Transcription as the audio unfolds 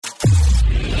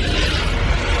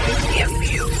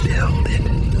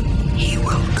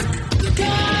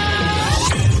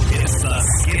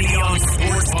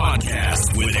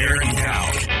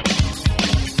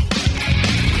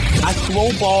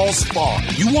no balls fall.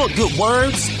 You want good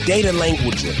words? Data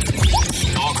language.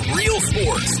 Talk real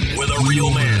sports with a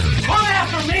real man. Come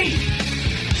after me!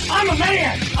 I'm a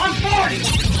man! I'm 40!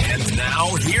 And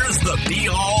now, here's the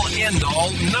be-all,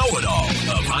 end-all, know-it-all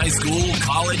of high school,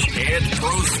 college, and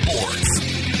pro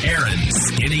sports. Aaron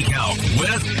Skinny Count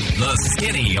with the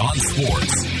Skinny on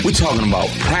Sports. We're talking about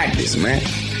practice, man.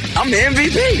 I'm the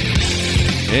MVP.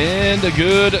 And a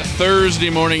good Thursday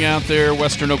morning out there,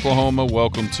 Western Oklahoma.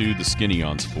 Welcome to the Skinny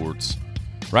on Sports.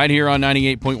 Right here on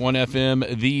 98.1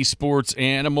 FM, the Sports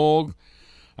Animal.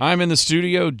 I'm in the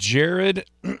studio. Jared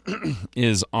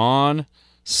is on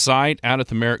site out at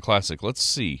the Merritt Classic. Let's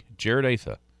see. Jared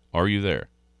Atha, are you there?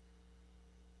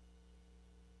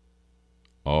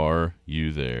 Are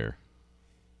you there?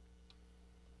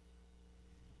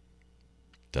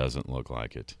 Doesn't look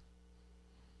like it.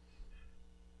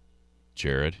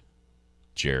 Jared?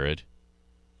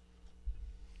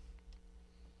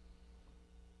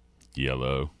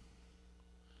 Yellow.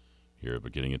 Here,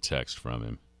 but getting a text from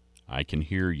him. I can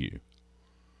hear you.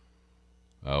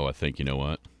 Oh, I think, you know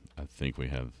what? I think we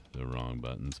have the wrong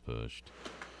buttons pushed.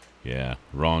 Yeah,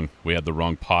 wrong. We had the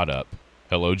wrong pot up.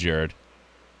 Hello, Jared.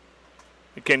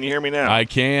 Can you hear me now? I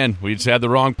can. We just had the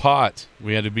wrong pot.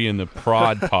 We had to be in the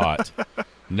prod pot,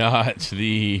 not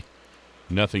the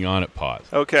nothing on it pot.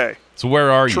 Okay. So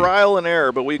where are you? Trial and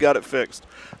error, but we got it fixed.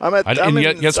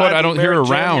 Guess what? I don't hear a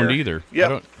round either.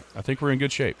 Yep. I think we're in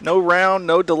good shape. No round,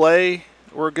 no delay.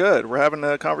 We're good. We're having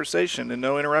a conversation and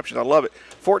no interruptions. I love it.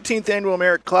 14th Annual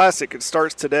Merritt Classic. It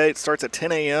starts today. It starts at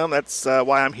 10 a.m. That's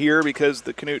why I'm here, because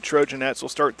the Canute Trojanettes will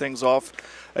start things off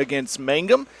against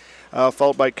Mangum,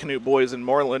 followed by Canute Boys in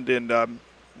Moreland. And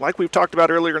like we've talked about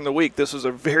earlier in the week, this is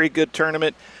a very good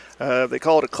tournament. They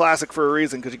call it a classic for a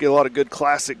reason, because you get a lot of good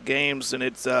classic games, and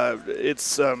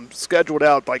it's scheduled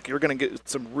out like you're going to get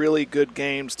some really good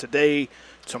games today,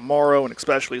 tomorrow, and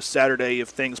especially Saturday if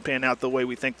things pan out the way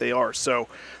we think they are. So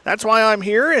that's why I'm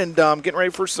here, and getting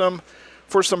ready for some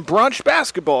brunch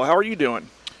basketball. How are you doing?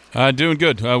 Doing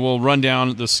good. We'll run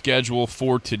down the schedule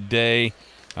for today.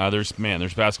 There's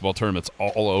basketball tournaments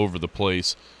all over the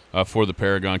place for the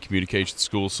Paragon Communication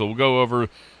School. So we'll go over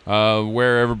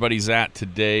where everybody's at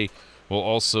today. We'll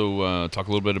also talk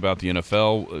a little bit about the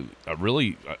NFL.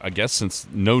 I guess since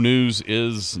no news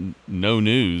is no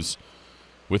news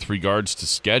with regards to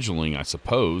scheduling, I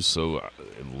suppose. So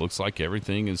it looks like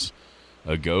everything is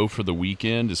a go for the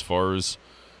weekend as far as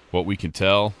what we can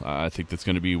tell. I think that's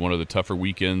going to be one of the tougher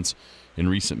weekends in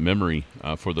recent memory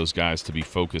for those guys to be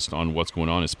focused on what's going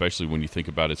on, especially when you think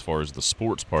about as far as the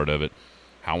sports part of it,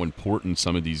 how important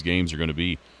some of these games are going to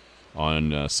be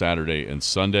on Saturday and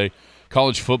Sunday.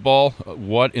 College football,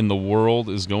 what in the world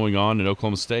is going on in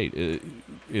Oklahoma State?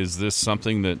 Is this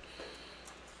something that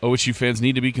OSU fans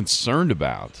need to be concerned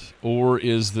about, or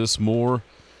is this more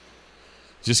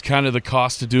just kind of the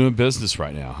cost of doing business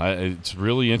right now? It's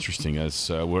really interesting. As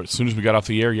soon as we got off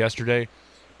the air yesterday,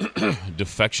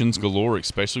 defections galore,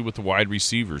 especially with the wide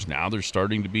receivers. Now there's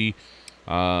starting to be,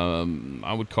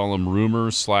 I would call them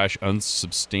rumors /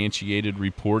 unsubstantiated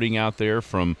reporting out there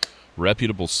from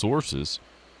reputable sources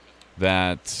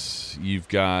that you've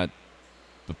got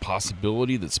the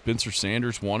possibility that Spencer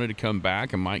Sanders wanted to come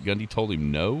back and Mike Gundy told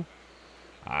him no.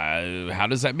 How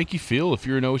does that make you feel if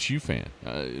you're an OSU fan?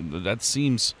 That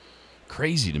seems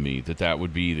crazy to me that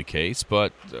would be the case,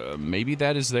 but maybe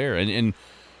that is there. And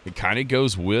it kind of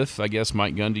goes with, I guess,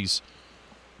 Mike Gundy's,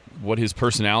 what his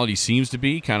personality seems to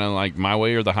be, kind of like my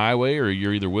way or the highway, or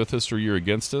you're either with us or you're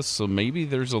against us. So maybe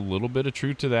there's a little bit of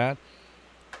truth to that.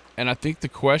 And I think the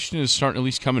question is starting to at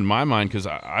least come in my mind, because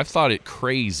I thought it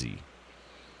crazy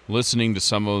listening to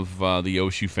some of the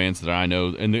OSU fans that I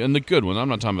know, and the good ones. I'm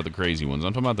not talking about the crazy ones.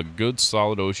 I'm talking about the good,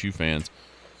 solid OSU fans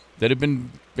that have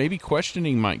been maybe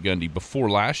questioning Mike Gundy before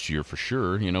last year for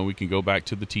sure. You know, we can go back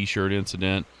to the T-shirt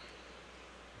incident.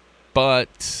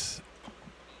 But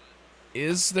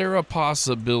is there a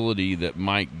possibility that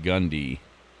Mike Gundy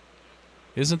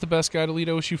isn't the best guy to lead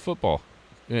OSU football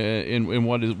in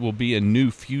what will be a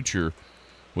new future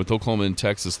with Oklahoma and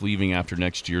Texas leaving after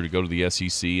next year to go to the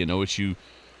SEC, and OSU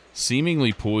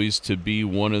seemingly poised to be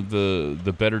one of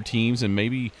the better teams and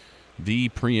maybe the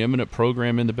preeminent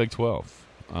program in the Big 12?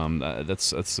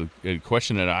 That's a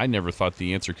question that I never thought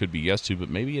the answer could be yes to, but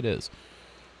maybe it is.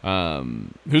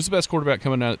 Who's the best quarterback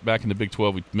coming out back in the Big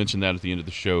 12? We mentioned that at the end of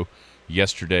the show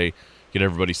yesterday. Get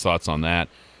everybody's thoughts on that.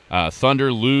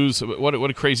 Thunder lose. What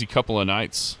a crazy couple of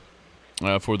nights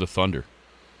for the Thunder.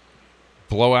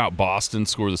 Blow out Boston,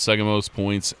 score the second most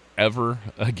points ever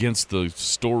against the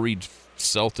storied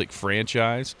Celtic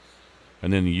franchise,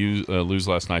 and then you lose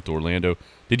last night to Orlando.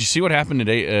 Did you see what happened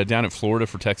today down at Florida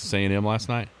for Texas A&M last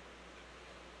night?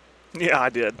 Yeah, I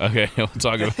did. Okay, we'll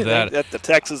talk about that. At the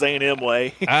Texas A&M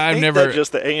way. I've Ain't never that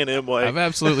just the A&M way. I've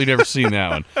absolutely never seen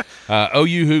that one.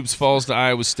 OU hoops falls to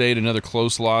Iowa State, another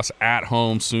close loss at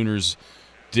home. Sooners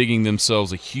digging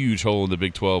themselves a huge hole in the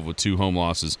Big 12 with 2 home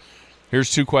losses.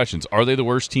 Here's 2 questions. Are they the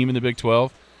worst team in the Big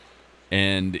 12?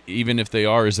 And even if they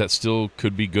are, is that still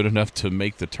could be good enough to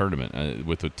make the tournament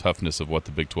with the toughness of what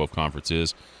the Big 12 conference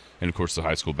is? And, of course, the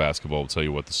high school basketball will tell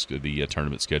you what the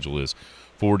tournament schedule is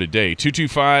for today.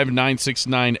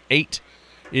 225-9698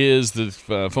 is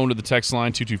the phone to the text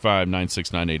line,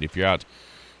 225-9698. If you're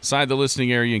outside the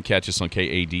listening area, you can catch us on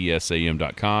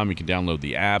KADSAM.com. You can download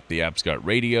the app. The app's got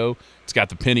radio. It's got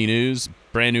the Penny News.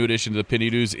 Brand new edition of the Penny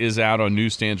News is out on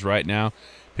newsstands right now.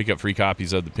 Pick up free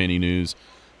copies of the Penny News.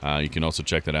 You can also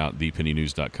check that out,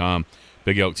 thepennynews.com.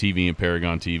 Big Elk TV and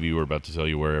Paragon TV. We're about to tell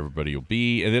you where everybody will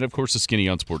be. And then, of course, the Skinny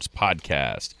on Sports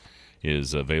podcast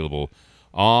is available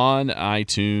on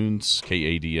iTunes,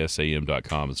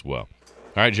 KADSAM.com as well. All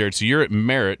right, Jared, so you're at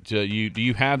Merritt. Do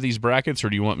you have these brackets, or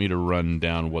do you want me to run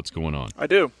down what's going on? I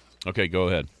do. Okay, go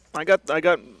ahead. I got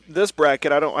this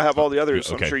bracket. I have all the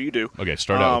others. Okay. I'm sure you do. Okay,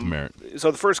 start out with Merritt. So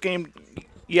the first game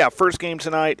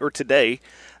tonight or today.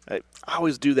 I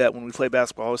always do that when we play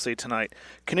basketball. I always say tonight.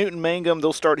 Canute and Mangum,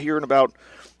 they'll start here in about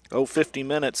 50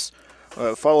 minutes,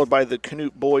 followed by the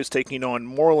Canute boys taking on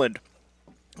Moreland.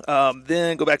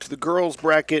 Then go back to the girls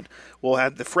bracket. We'll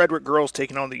have the Frederick girls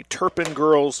taking on the Turpin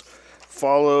girls,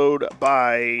 followed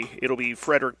by it'll be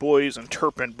Frederick boys and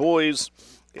Turpin boys.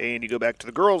 And you go back to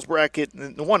the girls bracket.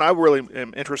 And the one I really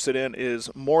am interested in is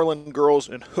Moreland girls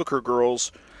and Hooker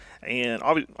girls. And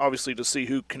obviously to see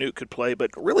who Canute could play, but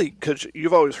really because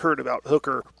you've always heard about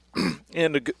Hooker,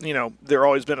 and they're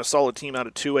always been a solid team out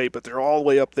of 2A, but they're all the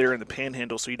way up there in the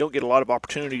Panhandle, so you don't get a lot of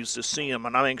opportunities to see them.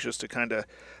 And I'm anxious to kind of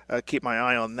keep my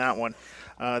eye on that one.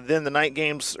 Then the night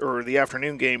games or the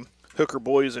afternoon game, Hooker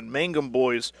boys and Mangum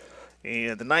boys,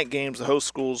 and the night games, the host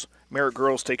schools, Merritt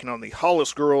girls taking on the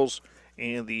Hollis girls,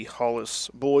 and the Hollis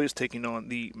boys taking on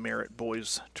the Merritt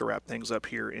boys to wrap things up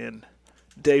here in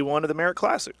day one of the Merritt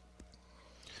Classic.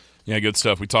 Yeah, good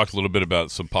stuff. We talked a little bit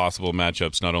about some possible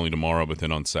matchups, not only tomorrow, but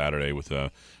then on Saturday with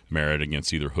Merritt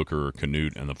against either Hooker or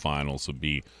Canute, and the finals would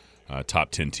be top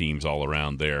 10 teams all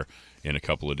around there in a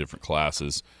couple of different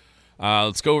classes.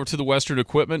 Let's go over to the Western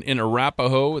Equipment in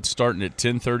Arapahoe. It's starting at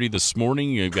 10:30 this morning.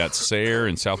 You've got Sayre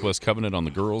and Southwest Covenant on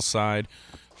the girls' side,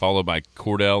 followed by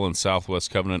Cordell and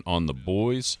Southwest Covenant on the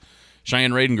boys'.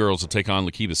 Cheyenne-Raiden girls will take on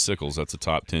Lakeeba Sickles. That's a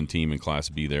top 10 team in Class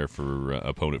B there for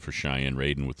opponent for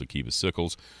Cheyenne-Raiden with Lakeeba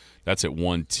Sickles. That's at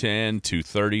 1:10,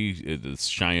 2:30. It's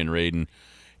Cheyenne-Raiden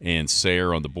and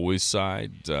Sayre on the boys'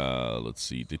 side. Let's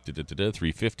see.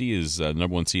 3:50 is number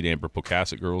 1 seed Amber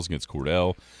Pocasset girls against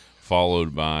Cordell,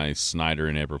 followed by Snyder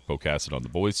and Amber Pocasset on the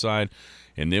boys' side.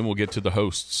 And then we'll get to the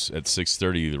hosts at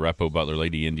 6:30. The Arapahoe Butler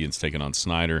Lady Indians taking on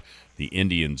Snyder. The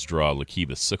Indians draw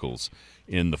Lakeeba Sickles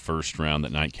in the first round.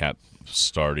 That nightcap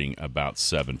starting about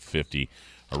 7:50.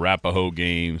 Arapahoe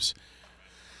games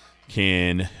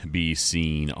can be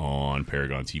seen on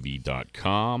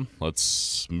ParagonTV.com.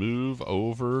 Let's move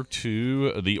over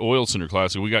to the Oil Center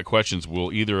Classic. We got questions.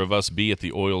 Will either of us be at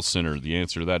the Oil Center? The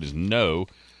answer to that is no,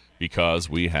 because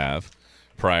we have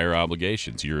prior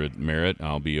obligations. You're at Merritt.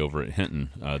 I'll be over at Hinton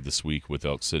this week with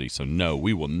Elk City. So, no,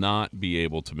 we will not be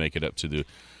able to make it up to the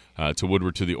to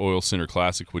Woodward to the Oil Center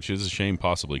Classic, which is a shame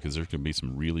possibly because there's going to be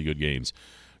some really good games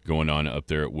going on up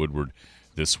there at Woodward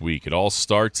this week. It all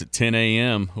starts at 10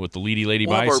 a.m. with the Leedy Lady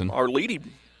Bison. Our Leedy.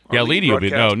 Leedy will be.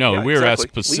 No, yeah, we're exactly.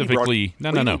 specifically.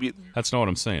 No. That's not what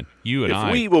I'm saying. You and I.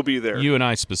 We will be there. You and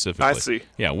I specifically. I see.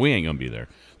 Yeah, we ain't going to be there.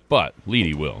 But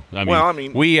Leedy will. I mean, I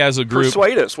we as a group.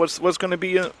 Persuade us. What's going to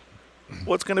be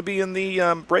in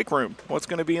the break room? What's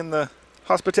going to be in the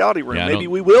hospitality room? Yeah, Maybe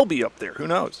we will be up there. Who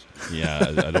knows?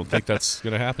 Yeah, I don't think that's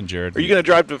going to happen, Jared. Are you going to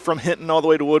drive from Hinton all the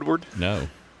way to Woodward? No.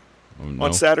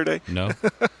 On Saturday? No.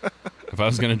 If I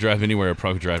was going to drive anywhere, I'd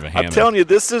probably drive a Hammond. I'm telling you,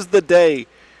 this is the day.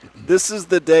 This is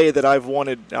the day that I've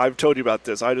wanted. I've told you about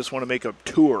this. I just want to make a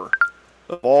tour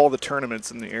of all the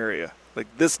tournaments in the area, like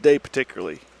this day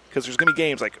particularly, because there's going to be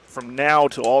games like from now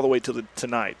to all the way to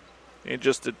tonight, and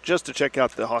just to check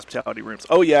out the hospitality rooms.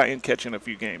 Oh yeah, and catching a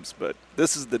few games. But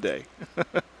this is the day.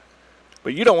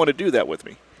 But you don't want to do that with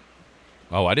me.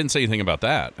 Oh, I didn't say anything about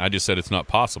that. I just said it's not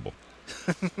possible.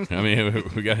 I mean,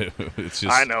 we got. It's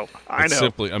just. I know.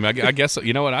 Simply. I mean, I guess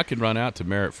you know what? I could run out to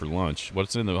Merritt for lunch.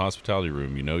 What's in the hospitality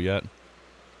room? You know yet?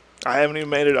 I haven't even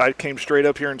made it. I came straight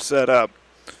up here and set up.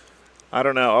 I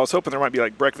don't know. I was hoping there might be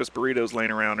like breakfast burritos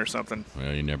laying around or something.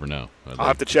 Well, you never know. I'll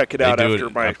have to check it out after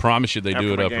my. I promise you, they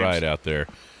do it up games. right out there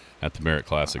at the Merritt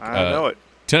Classic. I know it.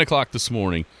 10 o'clock this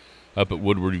morning, up at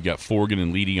Woodward, you've got Forgan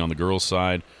and Leedy on the girls'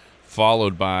 side,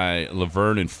 followed by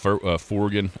Laverne and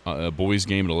Forgan, boys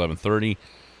game at 11:30.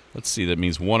 Let's see, that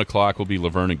means 1 o'clock will be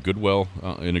Laverne and Goodwell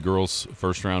in a girls'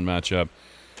 first-round matchup.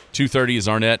 2:30 is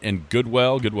Arnett and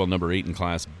Goodwell. Goodwell number 8 in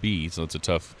Class B, so it's a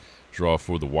tough draw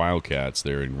for the Wildcats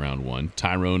there in round 1.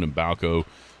 Tyrone and Balco,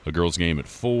 a girls' game at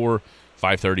 4.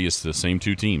 5:30 is the same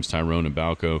two teams, Tyrone and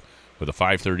Balco, with a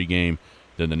 5:30 game.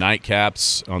 Then the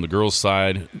Nightcaps on the girls'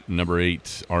 side, number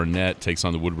 8 Arnett takes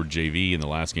on the Woodward JV, and the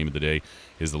last game of the day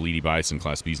is the Lady Bison,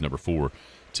 Class B's number 4,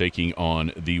 taking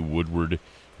on the Woodward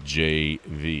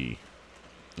JV.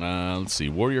 Let's see,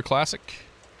 Warrior Classic.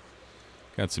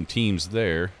 Got some teams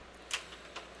there.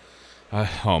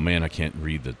 Oh, man, I can't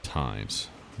read the times.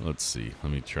 Let's see.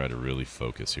 Let me try to really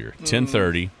focus here.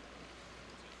 10:30.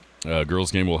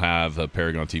 Girls game will have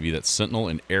Paragon TV. That's Sentinel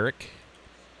and Eric.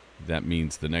 That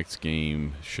means the next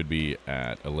game should be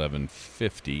at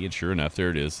 11:50. And sure enough, there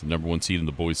it is. The number 1 seed on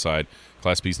the boys' side.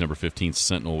 Class B's number 15,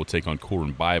 Sentinel, will take on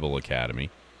Corin Bible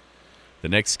Academy. The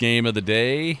next game of the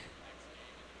day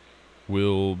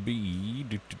will be,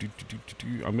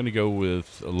 I'm going to go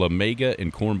with La Mega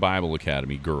and Corin Bible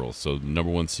Academy girls. So the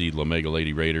number 1 seed, La Mega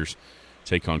Lady Raiders,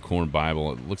 take on Corin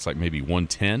Bible. It looks like maybe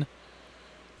 110.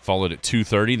 Followed at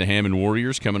 2:30, the Hammond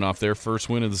Warriors coming off their first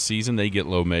win of the season. They get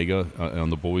La Mega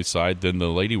on the boys' side. Then the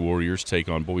Lady Warriors take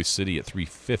on Boys City at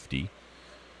 3:50.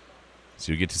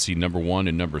 So you get to see number 1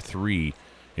 and number 3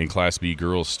 in Class B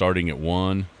girls starting at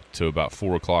 1 to about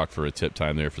 4 o'clock for a tip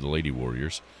time there for the Lady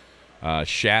Warriors.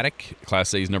 Shattuck,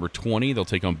 Class A's number 20. They'll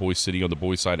take on Boys City on the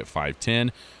boys' side at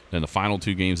 5:10. Then the final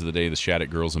 2 games of the day, the Shattuck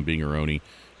girls and Bingaroni,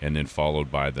 and then followed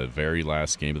by the very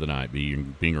last game of the night,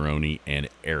 being Bingaroni and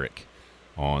Eric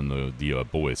on the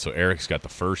boys. So Eric's got the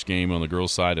first game on the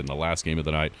girls' side and the last game of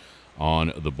the night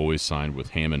on the boys' side, with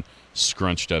Hammond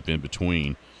scrunched up in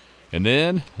between. And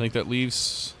then I think that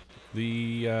leaves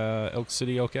the Elk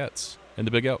City Elkettes and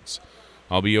the Big Elks.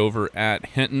 I'll be over at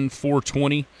Hinton,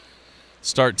 4:20.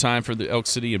 Start time for the Elk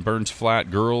City and Burns Flat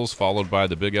girls, followed by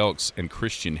the Big Elks and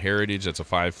Christian Heritage. That's a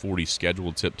 5:40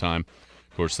 scheduled tip time.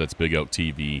 Of course, that's Big Elk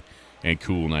TV and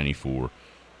Cool 94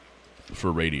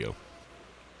 for radio.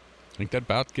 I think that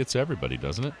about gets everybody,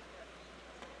 doesn't it?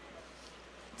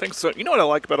 I think so. You know what I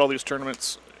like about all these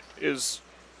tournaments is,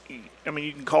 I mean,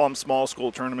 you can call them small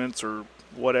school tournaments or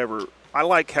whatever. I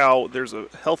like how there's a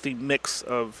healthy mix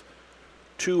of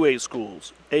 2A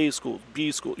schools, A schools, B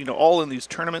schools, all in these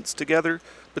tournaments together.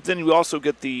 But then you also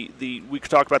get we could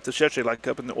talk about the Cheche like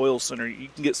up in the Oil Center. You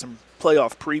can get some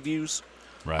playoff previews.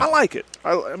 Right. I like it.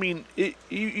 I mean,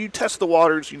 you test the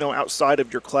waters, outside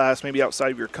of your class, maybe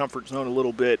outside of your comfort zone a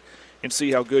little bit, and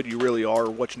see how good you really are,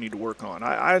 or what you need to work on.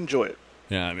 I enjoy it.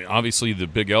 Yeah, I mean, obviously the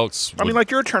Big Elks.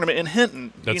 Like your tournament in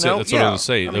Hinton. That's what I was going to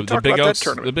say.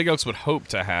 The Big Elks would hope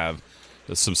to have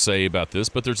some say about this,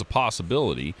 but there's a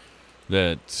possibility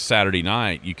that Saturday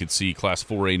night you could see Class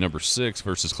 4A number 6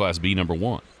 versus Class B number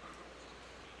 1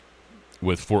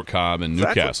 with Fort Cobb and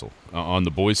Newcastle on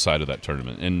the boys' side of that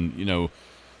tournament. And,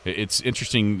 it's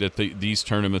interesting that these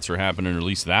tournaments are happening, or at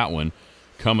least that one,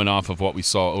 coming off of what we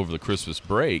saw over the Christmas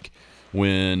break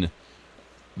when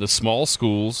the small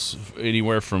schools,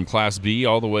 anywhere from Class B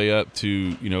all the way up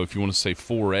to, if you want to say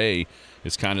 4A,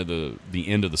 is kind of the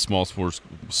end of the small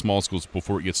schools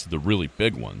before it gets to the really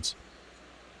big ones.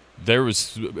 There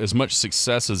was as much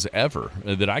success as ever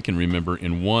that I can remember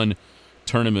in one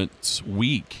tournament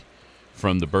week,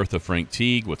 from the birth of Frank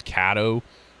Teague with Caddo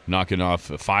knocking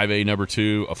off a 5A number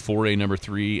 2, a 4A number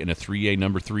 3, and a 3A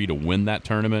number 3 to win that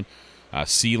tournament.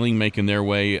 Sealing making their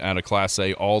way out of Class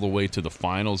A all the way to the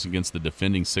finals against the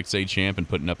defending 6A champ and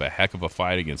putting up a heck of a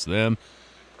fight against them.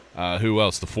 Who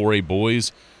else? The 4A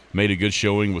boys made a good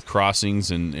showing with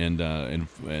Crossings and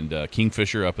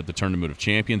Kingfisher up at the Tournament of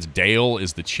Champions. Dale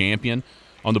is the champion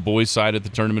on the boys' side at the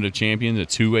Tournament of Champions, a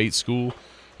 2-8 school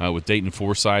with Dayton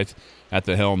Forsyth at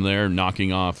the helm there,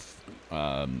 knocking off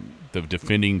the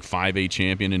defending 5A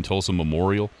champion in Tulsa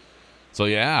Memorial. So,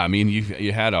 yeah, I mean,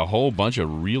 you had a whole bunch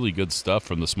of really good stuff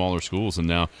from the smaller schools, and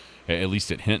now, at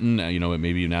least at Hinton,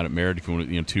 maybe even out at Merritt, if you want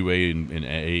 2A and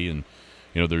A, and,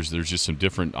 there's just some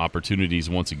different opportunities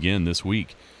once again this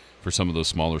week for some of those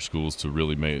smaller schools to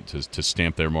really to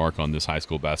stamp their mark on this high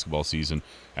school basketball season,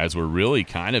 as we're really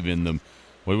kind of in the,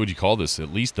 what would you call this,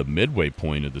 at least the midway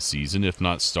point of the season, if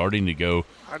not starting to go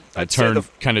turn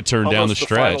down the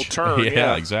stretch. Turn,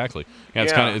 yeah, exactly. Yeah,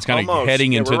 it's kind of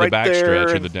heading into the back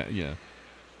stretch of the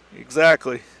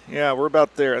Exactly. Yeah, we're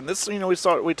about there. And this, we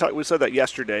said that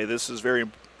yesterday.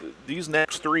 These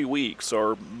next 3 weeks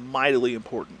are mightily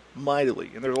important,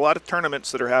 mightily. And there's a lot of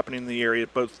tournaments that are happening in the area,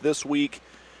 both this week.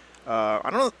 I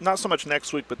don't know, not so much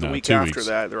next week, but the week after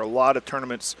that. There are a lot of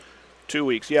tournaments, 2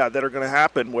 weeks, that are going to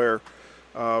happen where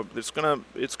It's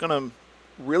gonna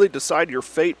really decide your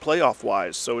fate playoff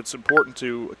wise. So it's important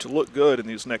to look good in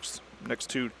these next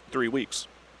 2-3 weeks.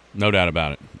 No doubt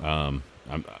about it.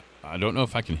 I don't know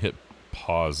if I can hit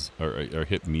pause or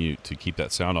hit mute to keep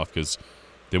that sound off, because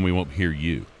then we won't hear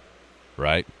you,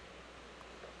 right?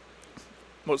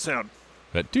 What sound?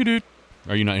 That doo-doo.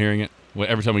 Are you not hearing it?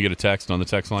 Every time we get a text on the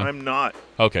text line? I'm not.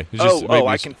 Okay.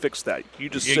 I can fix that. You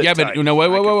just sit but tight. no,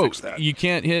 wait. Fix that. You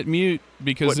can't hit mute,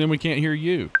 because then we can't hear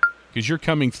you, because you're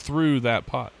coming through that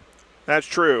pot. That's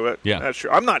true. Yeah. That's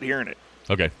true. I'm not hearing it.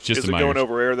 Okay, it's just is in it my going ears.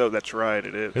 over air though? That's right.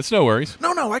 It is. It's no worries.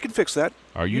 No, I can fix that.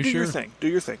 Are you do sure? Do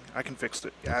your thing. I can fix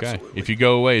it. Okay. Absolutely. If you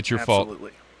go away, it's your fault.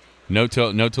 Absolutely. Note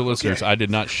to listeners, I did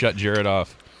not shut Jared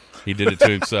off. He did it to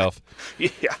himself.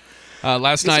 Yeah.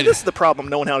 Last night. This is the problem,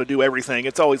 knowing how to do everything.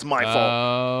 It's always my fault.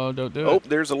 Oh, don't do it. Oh,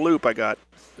 there's a loop I got.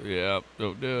 Yeah,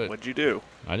 don't do it. What'd you do?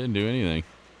 I didn't do anything.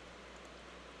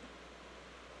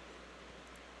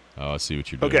 Oh, I see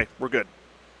what you're doing. Okay, we're good.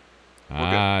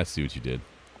 I see what you did.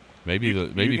 Maybe You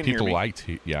can people hear me. liked.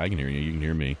 Yeah, I can hear you. You can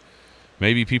hear me.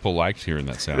 Maybe people liked hearing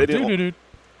that sound. They did. Doo-doo-doo.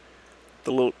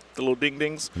 The little ding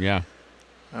dings. Yeah.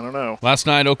 I don't know. Last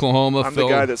night, Oklahoma. I'm the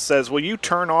guy that says, "Will you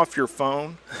turn off your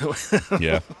phone?"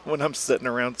 Yeah. When I'm sitting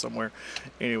around somewhere.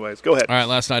 Anyways, go ahead. All right,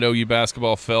 last night OU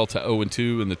basketball fell to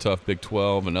 0-2 in the tough Big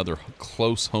 12. Another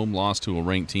close home loss to a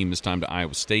ranked team, this time to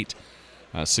Iowa State,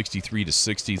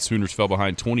 63-60. Sooners fell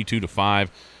behind 22-5,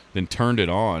 then turned it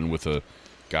on with a,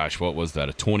 what was that?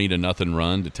 A 20-0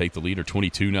 run to take the lead, or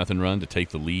 22-0 run to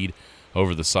take the lead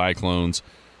over the Cyclones.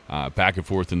 Back and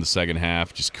forth in the second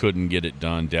half, just couldn't get it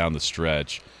done down the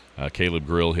stretch. Caleb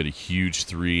Grill hit a huge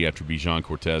three after Bijan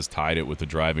Cortez tied it with the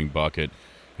driving bucket.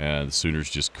 The Sooners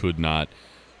just could not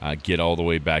get all the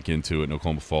way back into it. And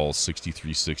Oklahoma Falls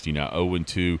 63-60. Now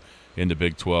 0-2 in the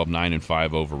Big 12,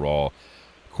 9-5 overall.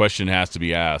 Question has to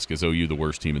be asked: is OU the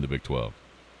worst team in the Big 12?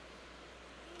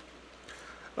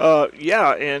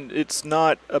 Yeah, and it's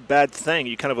not a bad thing.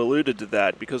 You kind of alluded to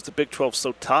that, because the Big 12 is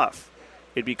so tough.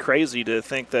 It'd be crazy to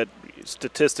think that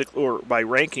statistically or by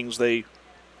rankings they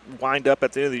wind up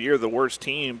at the end of the year the worst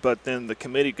team, but then the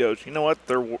committee goes, you know what,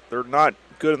 they're not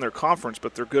good in their conference,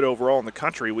 but they're good overall in the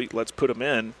country. Let's put them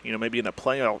in, maybe in a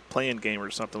play-in game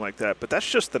or something like that. But that's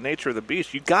just the nature of the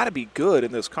beast. You got to be good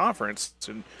in this conference,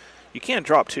 and you can't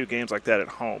drop 2 games like that at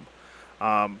home.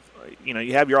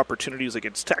 You have your opportunities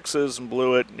against Texas and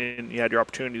blew it, and you had your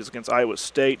opportunities against Iowa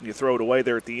State, and you throw it away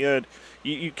there at the end.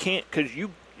 You can't, because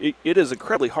it is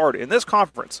incredibly hard in this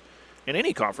conference, in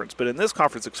any conference, but in this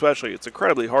conference especially, it's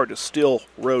incredibly hard to steal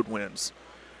road wins.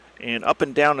 And up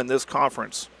and down in this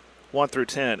conference, 1 through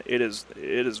 10, it is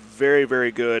very,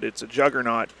 very good. It's a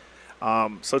juggernaut.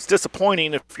 So it's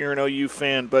disappointing if you're an OU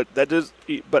fan, but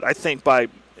I think by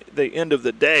the end of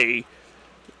the day,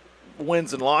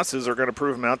 wins and losses are going to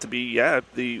prove them out to be,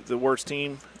 the worst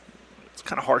team. It's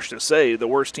kind of harsh to say, the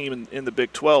worst team in the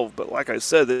Big 12, but like I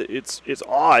said, it's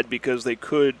odd because they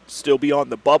could still be on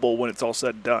the bubble when it's all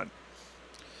said and done.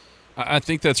 I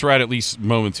think that's right, at least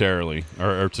momentarily,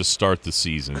 or to start the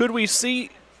season. Could we see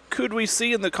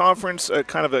in the conference a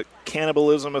kind of a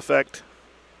cannibalism effect?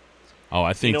 Oh,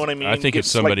 I think you know what I mean. I think it's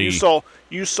if somebody like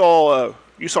you saw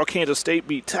Kansas State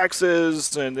beat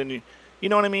Texas, and then you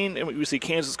know what I mean. And we see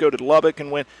Kansas go to Lubbock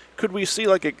and win. Could we see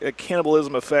like a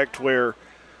cannibalism effect where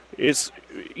it's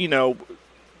you're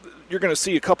going to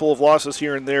see a couple of losses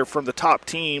here and there from the top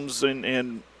teams, and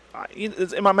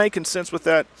am I making sense with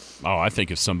that? Oh, I think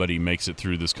if somebody makes it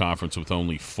through this conference with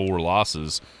only 4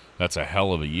 losses, that's a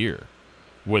hell of a year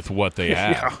with what they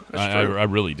have. Yeah, I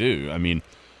really do. I mean,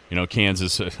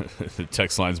 Kansas, the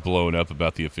text line's blowing up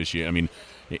about the officiating. I mean,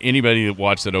 anybody that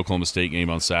watched that Oklahoma State game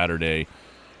on Saturday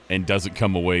and doesn't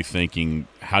come away thinking,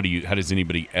 how does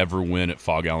anybody ever win at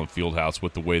Fog Allen Fieldhouse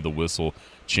with the way the whistle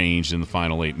changed in the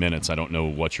final 8 minutes? I don't know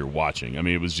what you're watching. I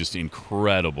mean, it was just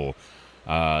incredible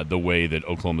the way that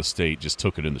Oklahoma State just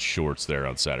took it in the shorts there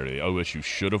on Saturday. OSU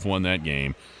should have won that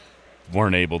game,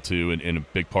 weren't able to, and a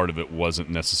big part of it wasn't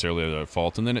necessarily their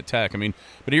fault. And then at Tech,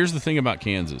 but here's the thing about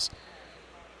Kansas.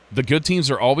 The good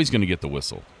teams are always going to get the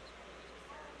whistle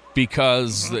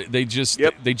because they just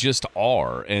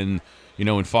are. And,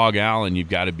 in Fog Allen, you've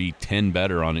got to be 10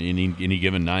 better on any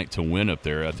given night to win up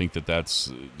there. I think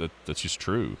that's just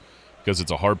true because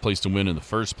it's a hard place to win in the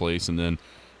first place, and then,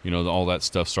 all that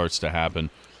stuff starts to happen.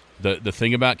 The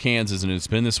thing about Kansas, and it's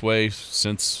been this way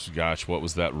since, what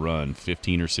was that run,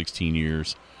 15 or 16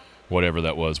 years, whatever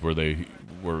that was, where they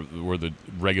were the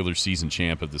regular season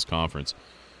champ of this conference.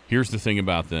 Here's the thing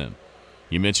about them.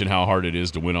 You mentioned how hard it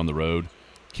is to win on the road.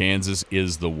 Kansas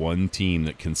is the one team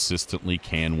that consistently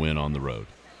can win on the road.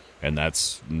 And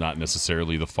that's not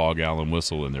necessarily the Fog Allen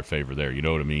whistle in their favor there. You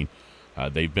know what I mean?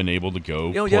 They've been able to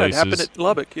go places. Yeah, it happened at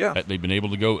Lubbock, yeah. They've been able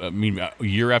to go,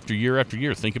 year after year after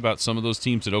year. Think about some of those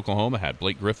teams that Oklahoma had.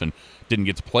 Blake Griffin didn't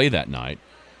get to play that night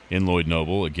in Lloyd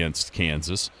Noble against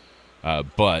Kansas,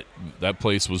 but that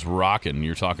place was rocking.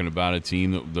 You're talking about a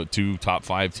team, the 2 top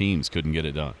 5 teams couldn't get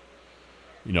it done,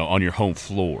 on your home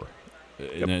floor.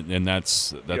 Yep. And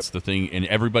that's the thing. And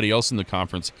everybody else in the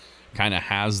conference kind of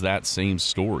has that same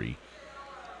story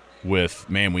with,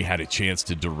 man, we had a chance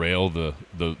to derail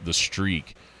the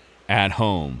streak at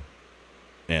home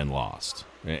and lost.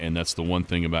 And that's the one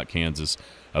thing about Kansas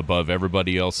above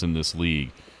everybody else in this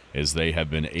league is they have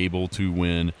been able to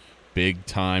win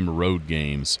big-time road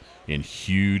games in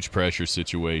huge pressure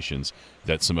situations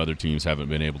that some other teams haven't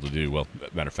been able to do. Well,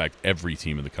 matter of fact, every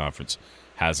team in the conference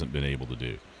hasn't been able to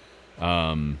do.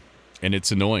 And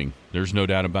it's annoying. There's no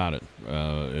doubt about it.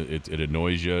 It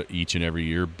annoys you each and every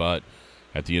year, but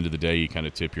at the end of the day, you kind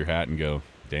of tip your hat and go,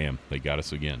 damn, they got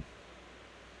us again.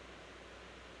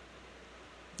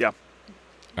 Yeah.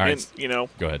 All right. And,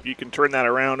 go ahead. You can turn that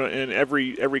around in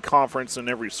every conference and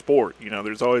every sport.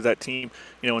 There's always that team,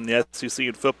 in the SEC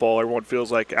in football, everyone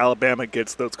feels like Alabama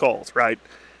gets those calls, right?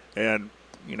 And,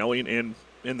 in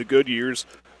the good years,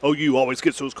 OU always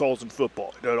gets those calls in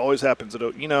football. It always happens.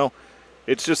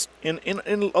 It's just in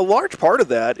a large part of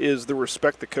that is the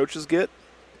respect the coaches get,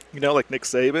 like Nick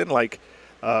Saban, like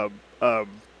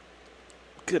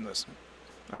goodness,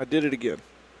 I did it again.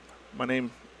 My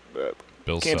name,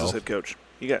 Bill Kansas Self. Head coach.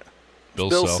 You got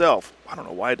Bill Self. I don't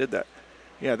know why I did that.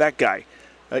 Yeah, that guy.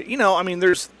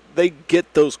 They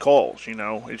get those calls.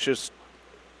 It's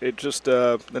just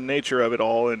the nature of it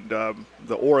all and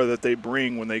the aura that they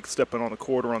bring when they step in on the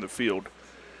court or on the field.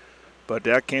 But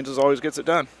Kansas always gets it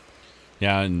done.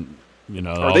 Yeah, and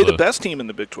are they the best team in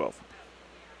the Big 12?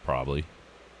 Probably,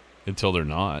 until they're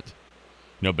not.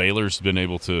 Baylor's been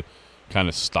able to kind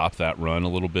of stop that run a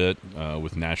little bit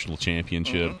with national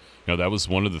championship. Mm-hmm. That was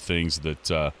one of the things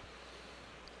that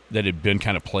had been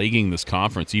kind of plaguing this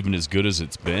conference, even as good as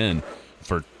it's been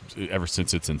for ever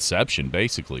since its inception,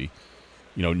 basically.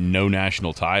 No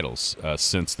national titles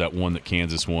since that one that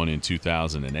Kansas won in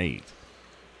 2008.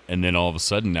 And then all of a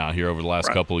sudden now here over the last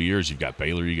couple of years, you've got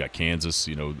Baylor, you got Kansas.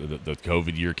 The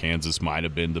COVID year, Kansas might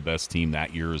have been the best team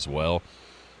that year as well.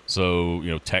 So,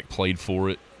 Tech played for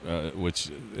it,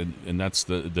 and that's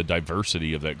the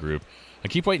diversity of that group. I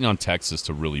keep waiting on Texas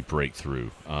to really break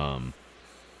through.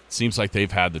 Seems like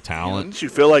they've had the talent. Didn't you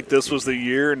feel like this was the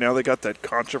year? Now they got that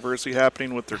controversy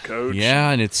happening with their coach.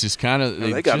 Yeah, and it's just kind of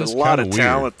they got a lot of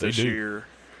talent this year.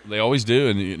 They always do,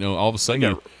 and all of a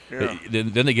sudden,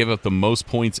 then they give up the most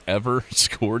points ever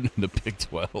scored in the Big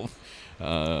 12.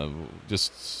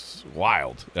 Just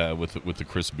wild with the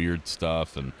Chris Beard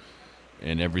stuff and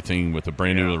everything with the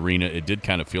brand new arena. It did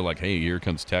kind of feel like, hey, here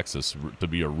comes Texas to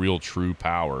be a real true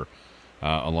power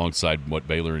alongside what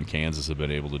Baylor and Kansas have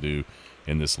been able to do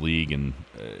in this league, and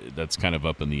that's kind of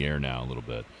up in the air now a little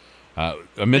bit.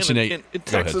 I mentioned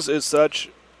Texas is such.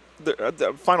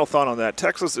 The final thought on that: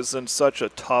 Texas is in such a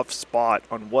tough spot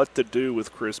on what to do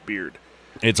with Chris Beard.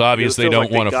 It's obvious they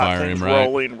don't want to fire him,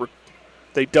 right?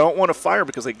 They don't want to fire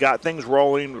because they got things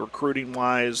rolling recruiting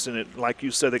wise, and like you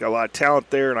said, they got a lot of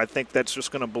talent there, and I think that's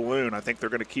just going to balloon. I think they're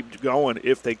going to keep going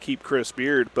if they keep Chris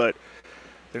Beard, but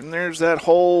then there's that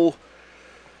whole.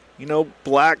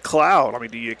 Black cloud. I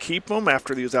mean, do you keep him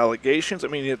after these allegations? I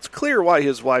mean, it's clear why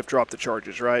his wife dropped the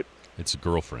charges, right? It's a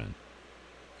girlfriend.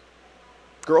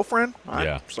 Girlfriend?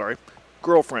 Yeah. Sorry.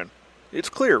 Girlfriend. It's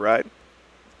clear, right?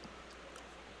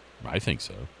 I think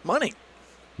so. Money.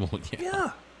 Well,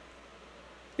 yeah.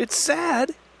 It's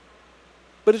sad,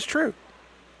 but it's true.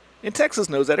 And Texas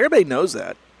knows that. Everybody knows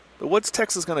that. But what's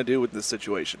Texas going to do with this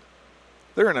situation?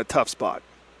 They're in a tough spot.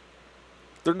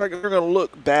 They're going to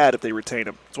look bad if they retain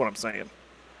him. That's what I'm saying.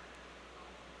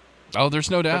 Oh, there's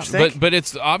no doubt. But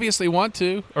it's obvious they want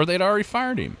to, or they'd already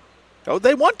fired him. Oh,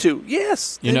 they want to.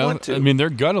 Yes, they want to. I mean, they're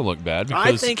going to look bad. Because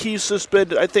I think he's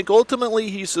suspended. I think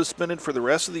ultimately he's suspended for the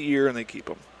rest of the year, and they keep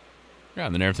him. Yeah,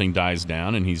 and then everything dies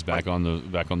down, and he's back on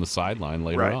the sideline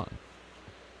later on.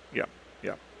 Yeah.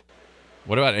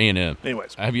 What about A&M?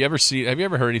 Anyways, have you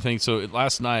ever heard anything? So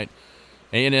last night,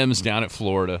 A&M is down at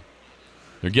Florida.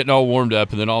 They're getting all warmed up,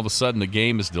 and then all of a sudden the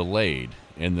game is delayed.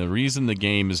 And the reason the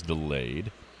game is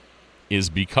delayed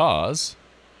is because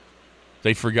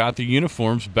they forgot the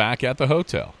uniforms back at the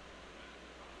hotel.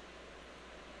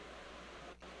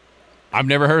 I've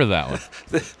never heard of that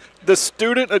one. The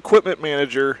student equipment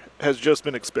manager has just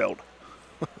been expelled.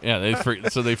 Yeah, they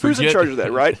forget. Who's in charge of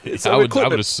that, right? I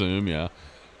would assume,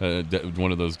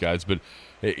 one of those guys. But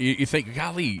you think,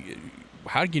 golly,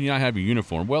 how can you not have a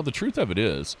uniform? Well, the truth of it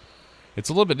is, it's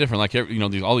a little bit different. Like,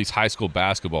 all these high school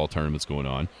basketball tournaments going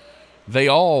on. They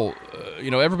all,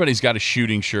 everybody's got a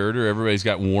shooting shirt or everybody's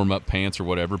got warm-up pants or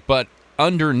whatever, but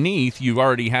underneath you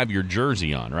already have your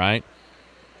jersey on, right?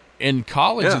 In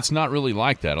college, It's not really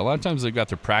like that. A lot of times they've got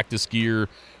their practice gear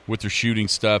with their shooting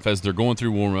stuff as they're going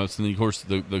through warm-ups, and then, of course,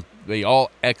 they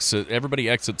all exit. Everybody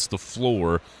exits the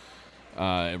floor,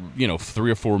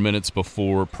 3 or 4 minutes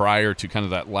prior to kind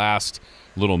of that last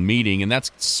little meeting, and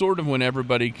that's sort of when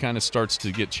everybody kind of starts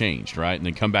to get changed, right? And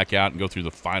then come back out and go through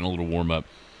the final little warm-up.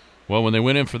 Well, when they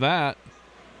went in for that,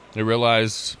 they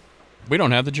realized we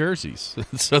don't have the jerseys.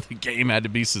 So the game had to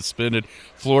be suspended.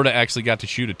 Florida actually got to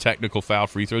shoot a technical foul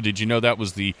free throw. Did you know that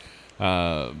was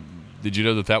that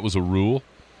was a rule?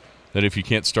 That if you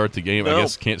can't start the game,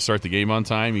 can't start the game on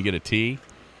time, you get a T.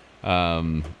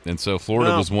 And so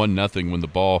Florida was 1-0 when the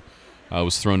ball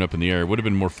was thrown up in the air. It would have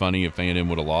been more funny if A&M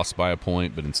would have lost by a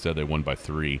point, but instead they won by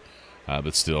 3.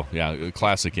 But still,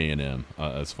 classic A&M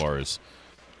as far as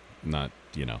not.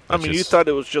 You thought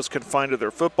it was just confined to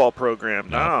their football program.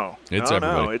 No, it's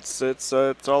everywhere. No,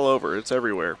 it's all over. It's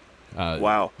everywhere.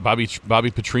 Wow. Bobby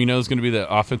Petrino is going to be the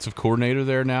offensive coordinator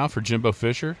there now for Jimbo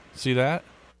Fisher. See that?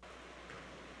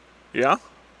 Yeah.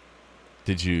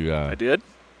 Did you? I did.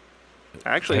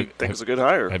 I actually think it's a good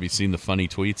hire. Have you seen the funny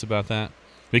tweets about that?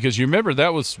 Because you remember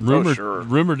that was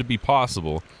rumored to be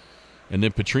possible, and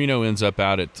then Petrino ends up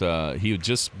out at. He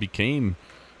just became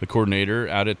the coordinator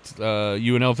out at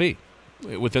UNLV.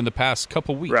 Within the past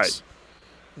couple weeks,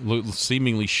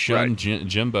 seemingly shunned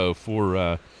Jimbo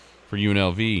for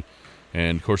UNLV,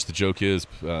 and of course the joke is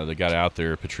they got out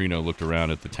there. Petrino looked around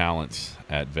at the talent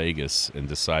at Vegas and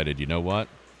decided, you know what?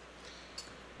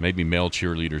 Maybe male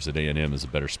cheerleaders at A&M is a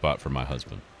better spot for my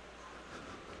husband.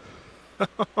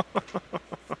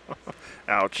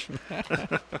 Ouch.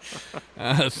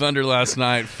 Thunder last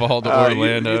night fall to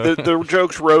Orlando. The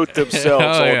jokes wrote themselves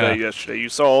all day yesterday. You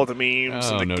saw all the memes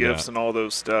and the GIFs and all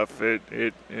those stuff.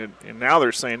 And now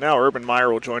they're saying Urban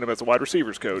Meyer will join him as a wide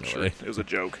receivers coach. Really? It was a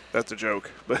joke. That's a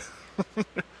joke. But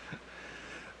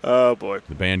oh, boy.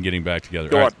 The band getting back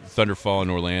together. All right, Thunder fall in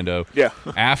Orlando. Yeah.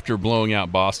 After blowing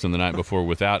out Boston the night before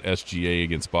without SGA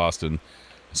against Boston,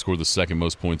 scored the second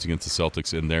most points against the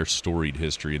Celtics in their storied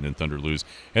history, and then Thunder lose.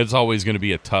 It's always going to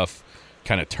be a tough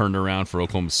kind of turnaround for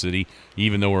Oklahoma City,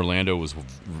 even though Orlando was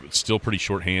still pretty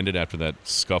shorthanded after that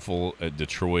scuffle at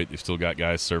Detroit. They've still got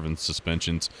guys serving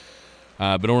suspensions.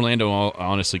 But Orlando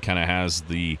honestly kind of has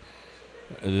the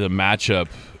matchup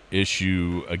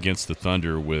issue against the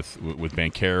Thunder with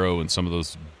Banchero and some of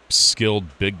those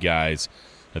skilled big guys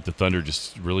that the Thunder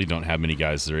just really don't have many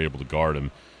guys that are able to guard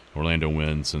them. Orlando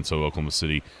wins, and so Oklahoma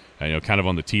City, kind of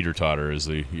on the teeter-totter as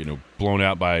they, blown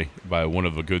out by one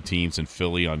of the good teams in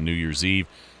Philly on New Year's Eve.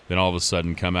 Then all of a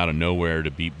sudden come out of nowhere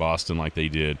to beat Boston like they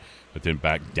did, but then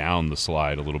back down the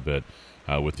slide a little bit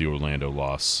with the Orlando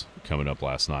loss coming up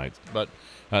last night. But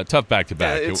tough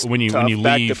back-to-back. When you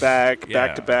leave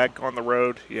back-to-back on the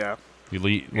road, yeah. You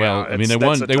leave. Well,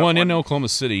 they won in Oklahoma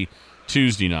City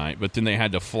Tuesday night, but then they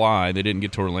had to fly. They didn't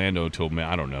get to Orlando until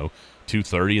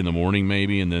 2:30 in the morning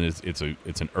maybe, and then it's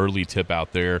an early tip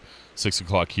out there, 6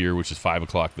 o'clock here, which is 5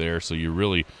 o'clock there. So you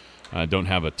really don't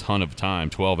have a ton of time,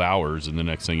 12 hours, and the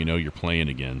next thing you know, you're playing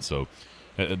again. So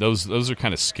those are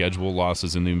kind of schedule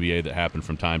losses in the NBA that happen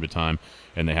from time to time,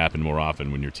 and they happen more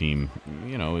often when your team,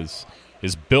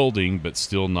 is building, but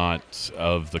still not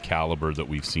of the caliber that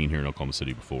we've seen here in Oklahoma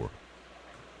City before.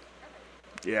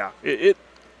 Yeah,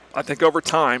 I think over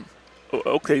time,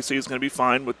 OKC is going to be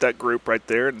fine with that group right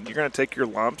there, and you're going to take your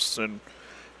lumps. And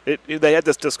they had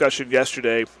this discussion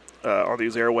yesterday on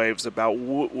these airwaves about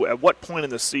at what point in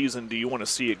the season do you want to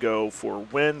see it go for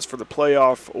wins for the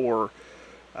playoff or,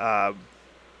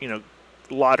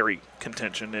 lottery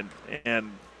contention.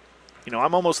 And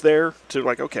I'm almost there to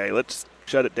okay, let's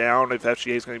shut it down if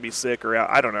FGA is going to be sick or out.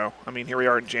 I don't know. Here we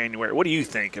are in January. What do you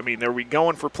think? Are we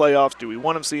going for playoffs? Do we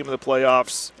want to see them in the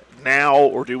playoffs now,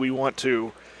 or do we want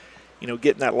to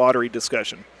get in that lottery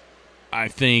discussion? I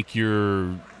think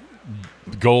your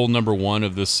goal number one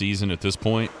of this season at this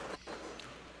point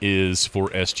is for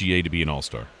SGA to be an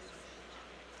all-star.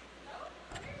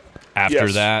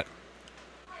 After that,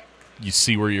 you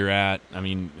see where you're at.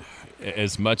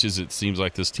 As much as it seems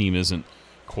like this team isn't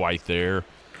quite there,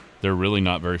 they're really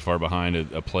not very far behind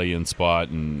a play-in spot.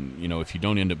 And, if you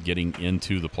don't end up getting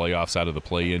into the playoffs out of the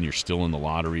play-in, you're still in the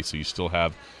lottery, so you still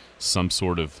have some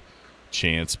sort of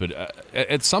chance. But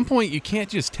at some point, you can't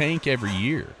just tank every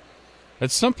year.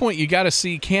 At some point, you got to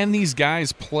see, can these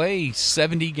guys play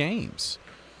 70 games?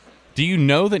 Do you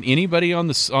know that anybody on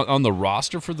the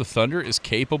roster for the Thunder is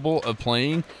capable of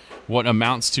playing what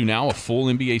amounts to now a full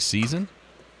NBA season?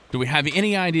 Do we have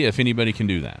any idea if anybody can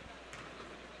do that?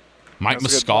 Mike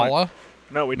That's a good Muscala? point.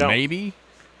 No, we don't. Maybe?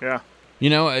 Yeah. You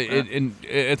know, and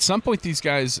at some point, these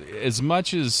guys, as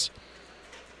much as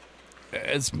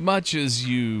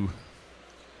you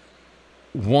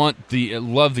love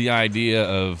the idea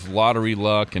of lottery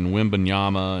luck and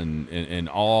Wembanyama and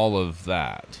all of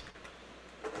that,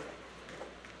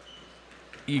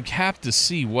 you have to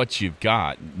see what you've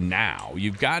got now.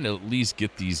 You've got to at least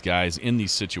get these guys in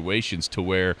these situations to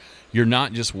where you're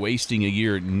not just wasting a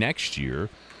year next year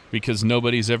because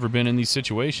nobody's ever been in these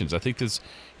situations. I think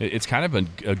it's kind of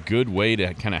a good way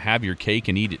to kind of have your cake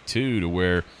and eat it too, to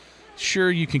where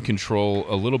sure you can control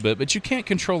a little bit, but you can't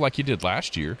control like you did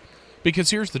last year. Because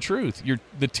here's the truth: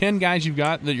 the 10 guys you've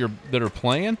got that are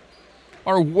playing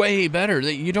are way better.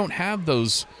 You don't have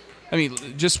those. I mean,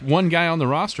 just one guy on the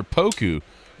roster, Poku.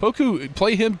 Poku,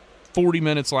 play him 40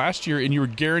 minutes last year, and you were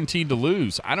guaranteed to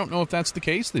lose. I don't know if that's the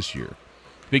case this year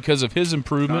because of his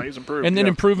improvement, he's improved, and then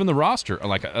improving the roster,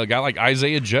 like a guy like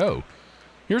Isaiah Joe.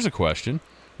 Here's a question: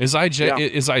 Is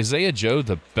Isaiah Joe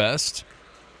the best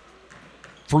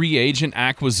free agent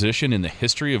acquisition in the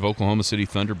history of Oklahoma City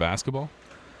Thunder basketball?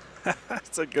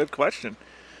 That's a good question.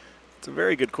 It's a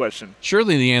very good question.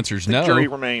 Surely the answer is no. The jury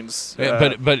remains.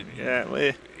 But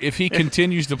yeah, if he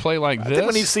continues to play like this, I think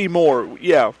we need to see more.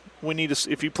 Yeah, we need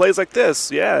to. If he plays like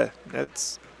this, yeah,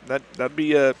 that'd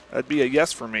be a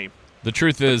yes for me. The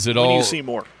truth is, we need to see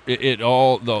more.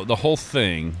 The whole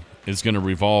thing is going to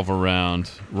revolve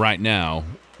around right now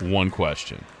one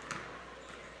question,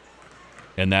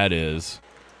 and that is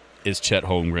Chet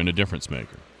Holmgren a difference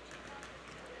maker?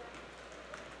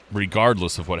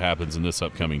 Regardless of what happens in this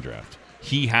upcoming draft,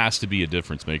 he has to be a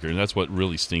difference maker, and that's what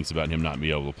really stinks about him not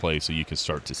being able to play. So you can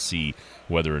start to see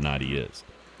whether or not he is.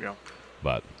 Yeah,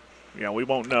 but we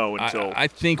won't know until I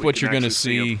think what you're going to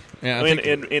see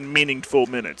in meaningful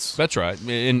minutes. That's right,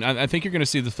 and I think you're going to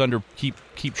see the Thunder keep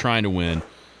trying to win.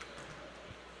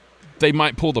 They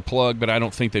might pull the plug, but I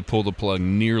don't think they pull the plug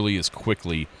nearly as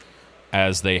quickly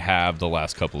as they have the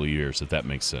last couple of years. If that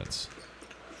makes sense.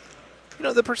 You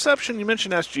know, the perception, you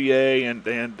mentioned SGA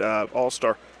and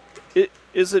All-Star.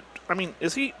 Is it,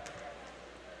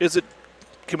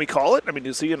 can we call it? I mean,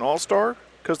 is he an All-Star?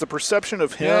 Because the perception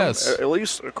of him, yes, at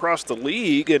least across the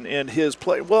league and his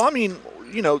play, well, I mean,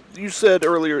 you know, you said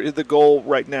earlier the goal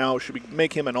right now should be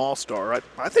make him an All-Star.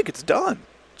 I think it's done.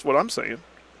 That's what I'm saying.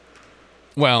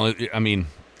 Well, I mean,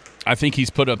 I think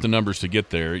he's put up the numbers to get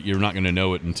there. You're not going to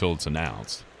know it until it's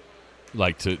announced.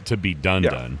 Like to be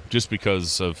done, just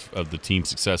because of the team's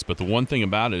success. But the one thing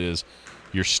about it is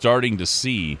you're starting to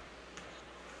see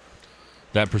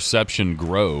that perception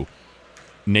grow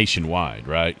nationwide,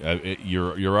 right?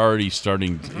 You're already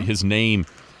starting his name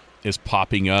is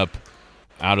popping up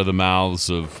out of the mouths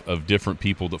of different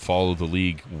people that follow the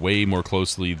league way more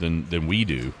closely than we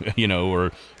do, you know,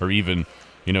 or even,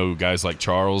 you know, guys like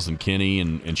Charles and Kenny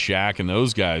and Shaq and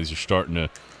those guys are starting to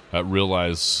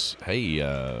realize, hey,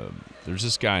 there's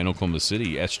this guy in Oklahoma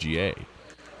City, SGA.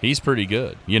 He's pretty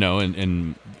good, you know,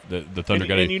 and the Thunder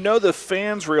got it. And you know the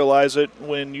fans realize it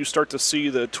when you start to see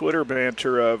the Twitter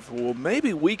banter of, well,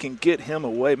 maybe we can get him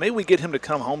away. Maybe we get him to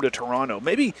come home to Toronto.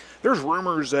 Maybe there's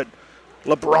rumors that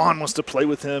LeBron wants to play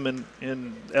with him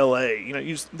in L.A. You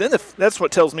know, that's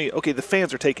what tells me, okay, the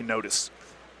fans are taking notice.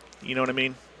 You know what I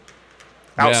mean?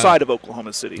 Outside of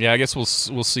Oklahoma City. Yeah, I guess we'll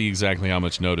see exactly how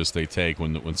much notice they take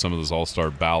when some of those All-Star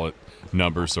ballot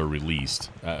numbers are released.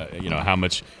 You know, how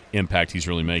much impact he's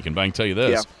really making. But I can tell you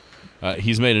this. Yeah.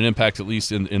 He's made an impact at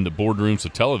least in the boardrooms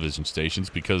of television stations,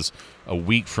 because a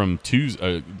week from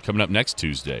coming up next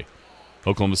Tuesday,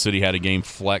 Oklahoma City had a game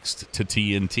flexed to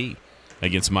TNT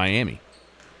against Miami.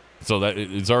 So that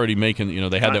it's already making, you know,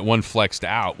 they had that one flexed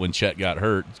out when Chet got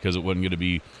hurt because it wasn't going to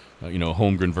be, you know,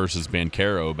 Holmgren versus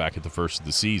Banchero back at the first of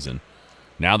the season.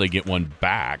 Now they get one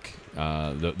back.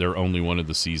 They're only one of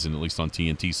the season, at least on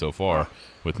TNT so far,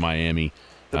 with Miami.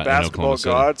 The basketball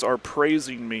gods are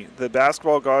praising me. The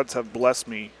basketball gods have blessed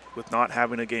me with not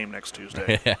having a game next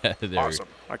Tuesday. Awesome.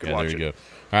 I can watch it. There you go.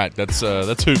 All right, that's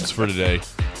hoops for today.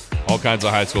 All kinds of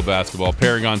high school basketball.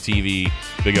 Paragon TV,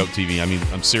 Big Oak TV. I mean,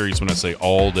 I'm serious when I say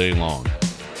all day long.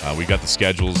 We got the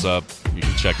schedules up. You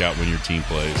can check out when your team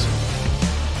plays.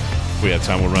 If we have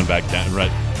time, we'll run back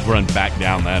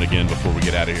down that again before we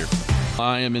get out of here.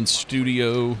 I am in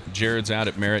studio. Jared's out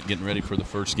at Merritt getting ready for the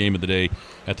first game of the day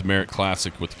at the Merritt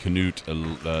Classic with the Canute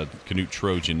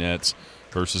Trojanettes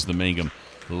versus the Mangum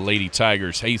Lady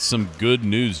Tigers. Hey, some good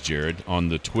news, Jared, on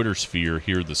the Twitter sphere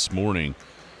here this morning.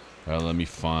 Let me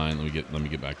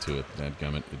get back to it.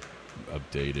 Dadgummit,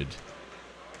 updated.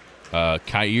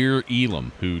 Kyer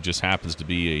Elam, who just happens to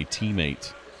be a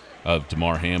teammate of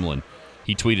DeMar Hamlin,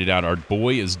 He tweeted out, "Our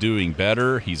boy is doing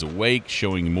better. He's awake,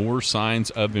 showing more signs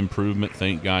of improvement.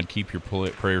 Thank God. Keep your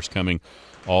prayers coming.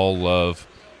 All love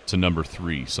to number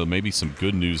 3." So maybe some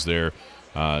good news there.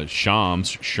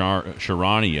 Shams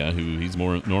Charania, who he's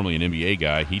normally an NBA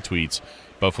guy, he tweets,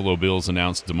 "Buffalo Bills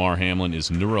announced Damar Hamlin is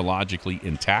neurologically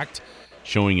intact,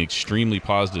 showing extremely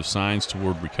positive signs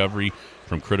toward recovery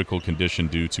from critical condition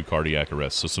due to cardiac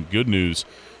arrest." So some good news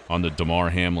on the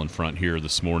Damar Hamlin front here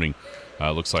this morning.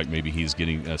 Looks like maybe he's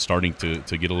getting starting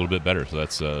to get a little bit better. So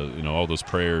that's all those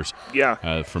prayers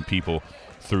from people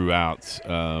throughout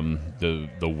the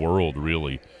world,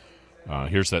 really.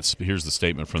 Here's the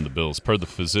statement from the Bills. Per the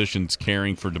physicians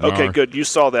caring for Damar. Okay, good. You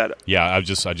saw that. Yeah, I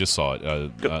just saw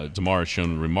it. Damar has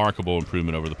shown remarkable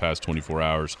improvement over the past 24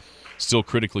 hours. Still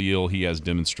critically ill, he has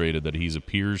demonstrated that he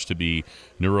appears to be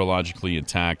neurologically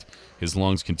intact. His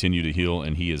lungs continue to heal,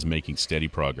 and he is making steady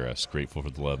progress. Grateful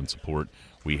for the love and support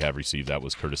we have received. That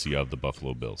was courtesy of the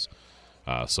Buffalo Bills.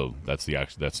 So that's the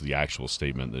actual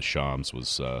statement that Shams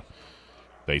was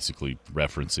basically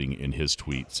referencing in his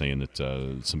tweet, saying that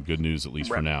some good news, at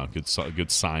least for now.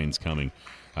 Good signs coming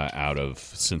out of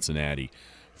Cincinnati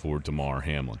for Damar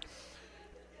Hamlin.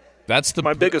 That's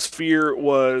my biggest fear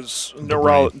was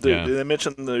neurology. They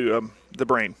mentioned the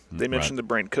brain. They mentioned the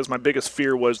brain because my biggest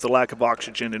fear was the lack of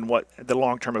oxygen and what the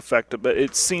long-term effect. But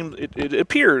it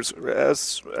appears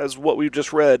as what we've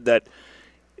just read that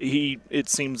it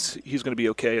seems he's going to be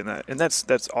okay in that, and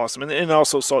that's awesome. And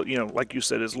also saw like you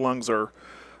said, his lungs are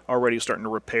already starting to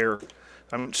repair.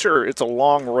 I'm sure it's a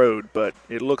long road, but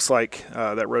it looks like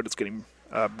that road is getting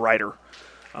brighter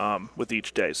with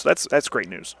each day. So that's great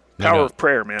news. Power of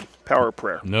prayer, man. Power of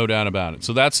prayer. No doubt about it.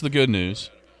 So that's the good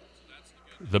news.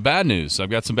 The bad news.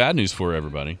 I've got some bad news for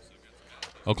everybody.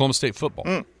 Oklahoma State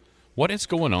football. What is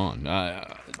going on?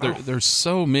 There's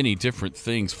so many different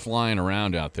things flying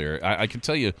around out there. I can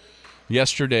tell you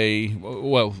yesterday,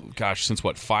 since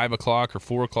 5 o'clock or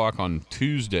 4 o'clock on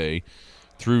Tuesday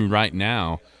through right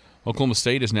now, Oklahoma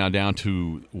State is now down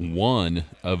to one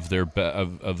of their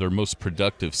most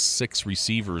productive 6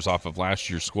 receivers off of last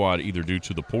year's squad, either due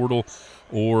to the portal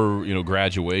or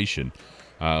graduation.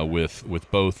 With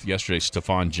both yesterday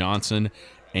Stephon Johnson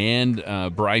and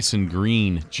Bryson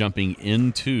Green jumping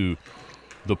into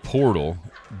the portal,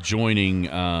 joining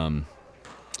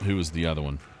who was the other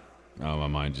one? Oh, my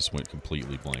mind just went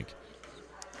completely blank.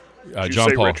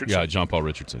 John Paul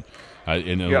Richardson.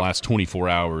 In the last 24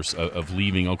 hours of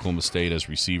leaving Oklahoma State as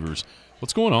receivers.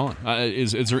 What's going on?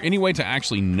 Is there any way to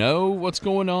actually know what's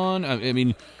going on? I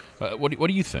mean, what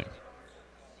do you think?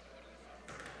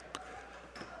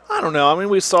 I don't know. I mean,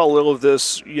 we saw a little of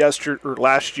this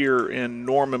last year in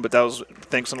Norman, but that was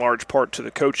thanks in large part to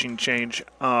the coaching change.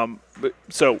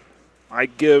 So I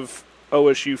give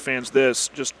OSU fans this: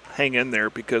 just hang in there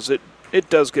because it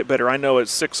does get better. I know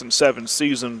it's 6 and 7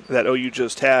 season that OU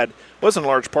just had wasn't in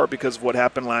large part because of what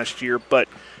happened last year, but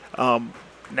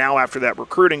now after that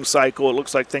recruiting cycle, it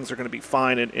looks like things are going to be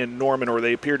fine in Norman, or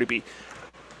they appear to be.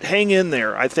 Hang in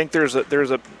there. I think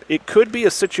it could be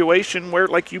a situation where,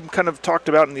 like you kind of talked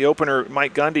about in the opener,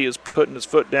 Mike Gundy is putting his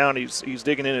foot down. He's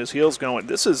digging in his heels, going,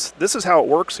 "This is how it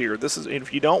works here.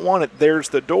 If you don't want it, there's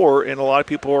the door." And a lot of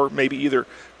people are maybe either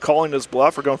calling his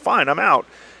bluff or going, "Fine, I'm out."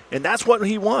 And that's what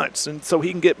he wants. And so he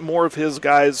can get more of his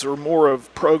guys or more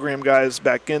of program guys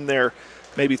back in there,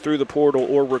 maybe through the portal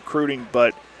or recruiting.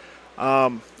 But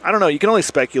I don't know. You can only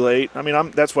speculate. I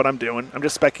mean, that's what I'm doing. I'm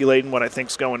just speculating what I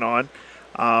think's going on.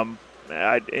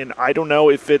 And I don't know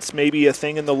if it's maybe a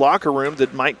thing in the locker room that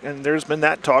and there's been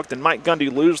that talk, that Mike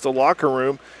Gundy lose the locker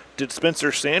room to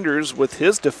Spencer Sanders with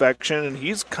his defection, and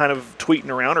he's kind of tweeting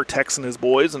around or texting his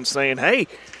boys and saying, "Hey,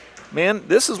 man,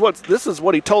 this is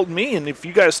what he told me, and if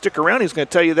you guys stick around, he's going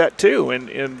to tell you that too."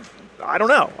 And I don't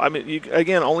know. I mean,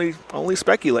 again, only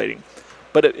speculating.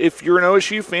 But if you're an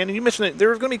OSU fan, and you mentioned that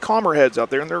there's going to be calmer heads out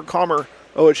there, and there are calmer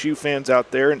OSU fans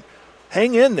out there, and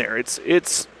hang in there.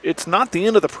 It's not the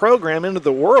end of the program, end of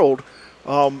the world.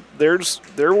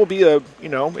 There will be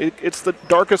it's the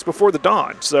darkest before the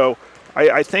dawn. So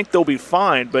I think they'll be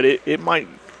fine, but it might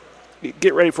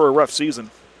get ready for a rough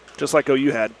season, just like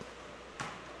OU had.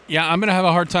 Yeah, I'm going to have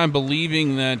a hard time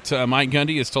believing that Mike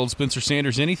Gundy has told Spencer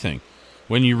Sanders anything.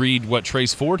 When you read what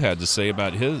Trace Ford had to say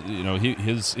about his,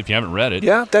 if you haven't read it,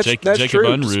 that's Jacob true.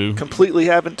 Unruh completely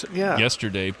haven't. Yeah,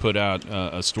 yesterday put out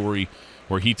a story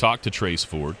where he talked to Trace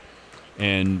Ford,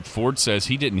 and Ford says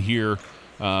he didn't hear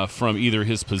from either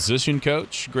his position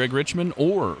coach, Greg Richmond,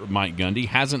 or Mike Gundy.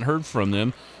 Hasn't heard from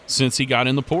them since he got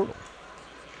in the portal.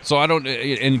 So and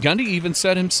Gundy even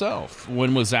said himself,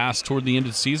 when was asked toward the end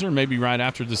of the season, or maybe right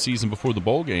after the season before the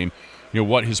bowl game,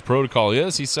 what his protocol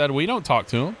is, he said, "We don't talk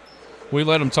to him. We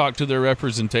let them talk to their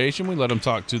representation. We let them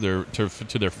talk to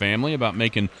their family about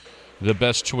making the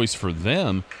best choice for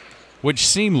them, which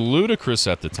seemed ludicrous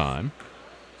at the time.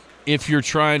 If you're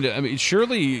trying to, I mean,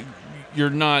 surely you're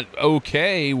not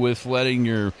okay with letting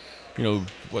your,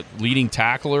 leading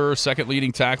tackler, second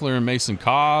leading tackler in Mason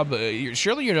Cobb.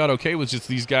 Surely you're not okay with just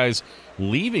these guys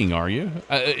leaving, are you?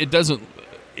 It doesn't.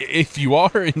 If you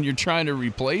are and you're trying to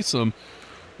replace them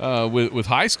with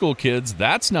high school kids,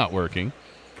 that's not working.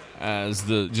 As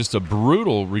just a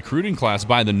brutal recruiting class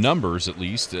by the numbers, at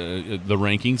least the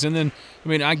rankings. And then, I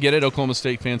mean, I get it. Oklahoma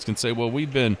State fans can say, well,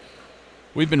 we've been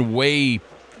way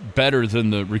better than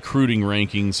the recruiting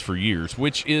rankings for years,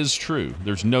 which is true.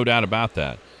 There's no doubt about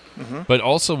that. Mm-hmm. But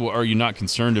also, are you not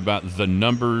concerned about the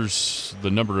number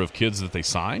of kids that they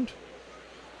signed?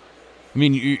 I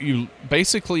mean, you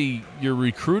basically, your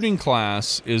recruiting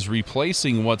class is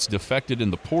replacing what's defected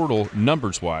in the portal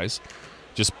numbers-wise,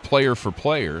 just player for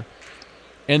player.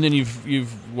 And then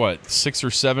you've what, 6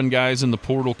 or 7 guys in the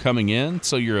portal coming in,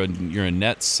 so you're a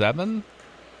net 7?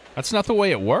 That's not the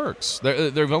way it works.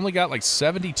 They've only got like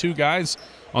 72 guys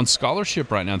on scholarship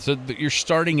right now, so you're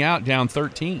starting out down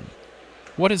 13.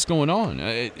 What is going on?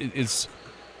 It's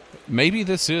maybe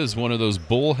this is one of those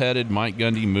bullheaded Mike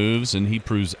Gundy moves, and he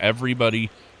proves everybody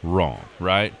wrong,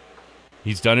 right?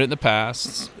 He's done it in the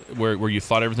past where you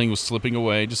thought everything was slipping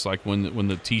away, just like when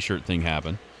the T-shirt thing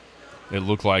happened. It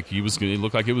looked like it was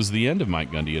the end of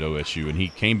Mike Gundy at OSU, and he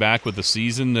came back with a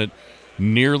season that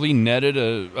nearly netted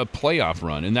a playoff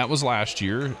run, and that was last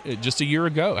year, just a year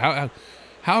ago.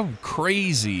 How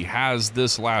crazy has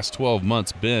this last 12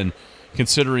 months been,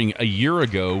 considering a year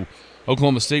ago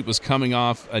Oklahoma State was coming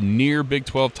off a near Big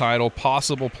 12 title,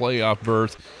 possible playoff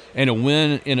berth, and a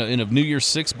win in a New Year's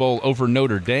Six Bowl over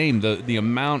Notre Dame. The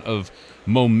amount of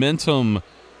momentum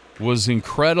was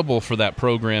incredible for that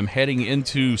program heading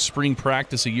into spring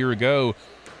practice a year ago,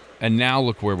 and now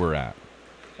look where we're at.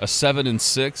 A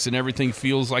 7-6, and everything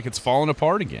feels like it's falling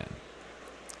apart again.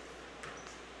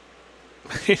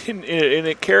 And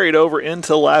it carried over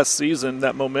into last season,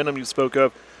 that momentum you spoke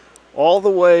of, all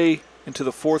the way into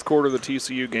the fourth quarter of the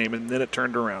TCU game, and then it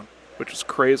turned around, which is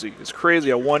crazy. It's crazy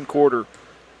how one quarter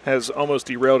has almost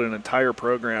derailed an entire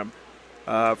program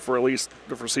for at least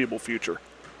the foreseeable future.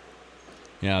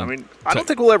 Yeah, I mean, I don't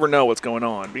think we'll ever know what's going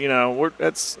on. But,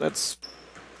 that's.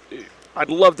 I'd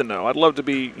love to know. I'd love to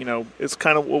be. It's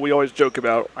kind of what we always joke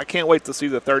about. I can't wait to see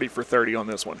the 30 for 30 on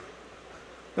this one.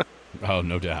 Oh,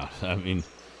 no doubt. I mean,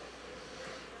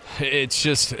 it's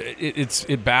just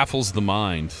it baffles the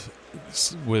mind.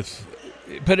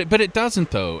 But it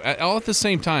doesn't, though. All at the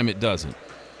same time, it doesn't,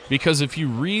 because if you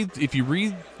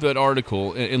read that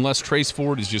article, unless Trace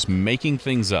Ford is just making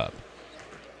things up,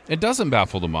 it doesn't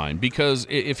baffle the mind, because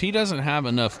if he doesn't have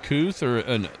enough couth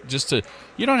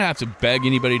you don't have to beg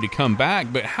anybody to come back.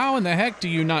 But how in the heck do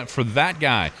you not, for that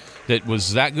guy that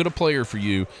was that good a player for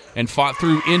you and fought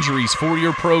through injuries for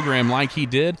your program like he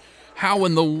did, how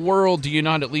in the world do you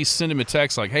not at least send him a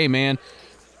text like, hey man,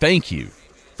 thank you.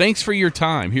 Thanks for your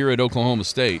time here at Oklahoma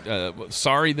State.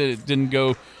 Sorry that it didn't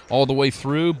go all the way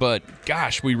through, but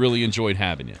gosh, we really enjoyed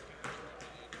having you.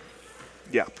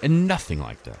 Yeah. And nothing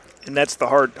like that. And that's the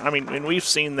hard – I mean, and we've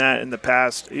seen that in the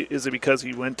past. Is it because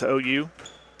he went to OU?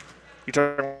 You're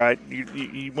talking about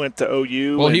you went to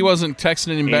OU. Well, he wasn't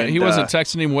texting him back. He wasn't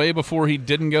texting him way before he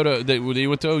didn't go to – he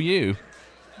went to OU.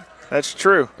 That's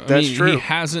true. That's true. He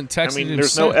hasn't texted him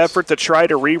there's since. no effort to try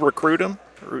to re-recruit him.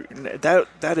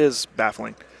 That is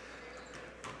baffling.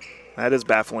 That is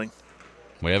baffling.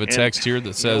 We have a text here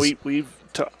that says let me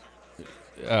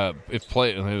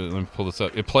pull this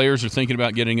up. If players are thinking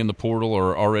about getting in the portal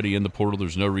or are already in the portal,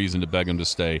 there's no reason to beg them to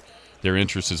stay. Their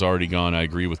interest is already gone. I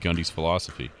agree with Gundy's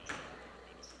philosophy.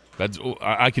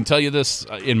 I can tell you this,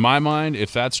 in my mind,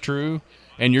 if that's true,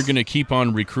 and you're going to keep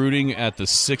on recruiting at the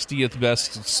 60th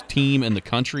best team in the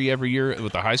country every year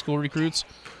with the high school recruits,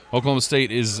 Oklahoma State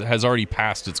has already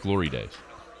passed its glory days,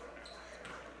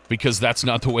 because that's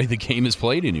not the way the game is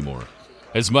played anymore.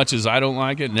 As much as I don't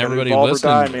like it, and everybody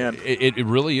listening, it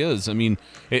really is. I mean,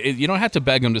 you don't have to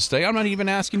beg them to stay. I'm not even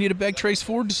asking you to beg Trace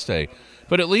Ford to stay.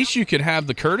 But at least you could have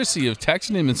the courtesy of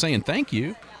texting him and saying thank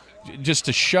you. Just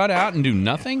to shut out and do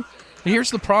nothing? Here's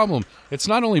the problem. It's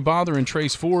not only bothering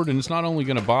Trace Ford, and it's not only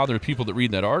going to bother people that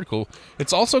read that article,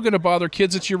 it's also going to bother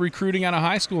kids that you're recruiting out of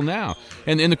high school now.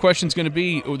 And the question's going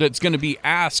to be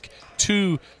asked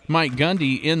to Mike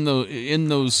Gundy in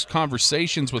those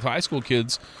conversations with high school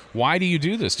kids. Why do you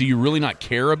do this? Do you really not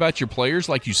care about your players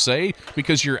like you say?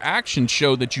 Because your actions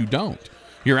show that you don't.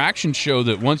 Your actions show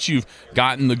that once you've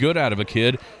gotten the good out of a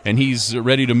kid and he's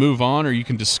ready to move on, or you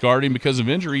can discard him because of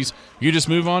injuries, you just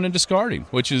move on and discard him,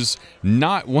 which is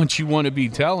not what you want to be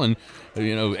telling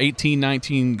 18,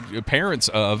 19 parents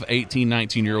of 18,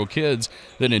 19-year-old kids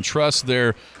that entrust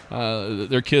their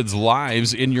kids'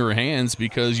 lives in your hands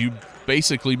because you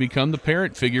basically become the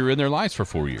parent figure in their lives for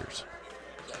 4 years.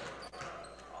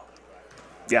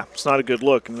 Yeah, it's not a good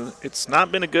look. And it's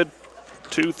not been a good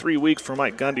 2-3 weeks for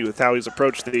Mike Gundy with how he's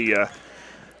approached the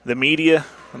media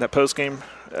and that post-game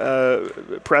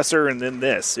presser, and then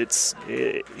this.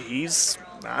 He's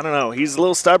I don't know. He's a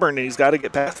little stubborn, and he's got to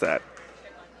get past that.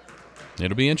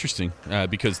 It'll be interesting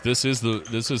because this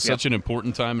is such an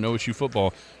important time in OSU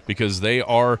football because they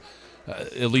are,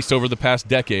 at least over the past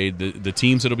decade, the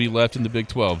teams that will be left in the Big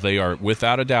 12, they are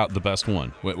without a doubt the best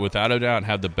one. Without a doubt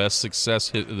have the best success,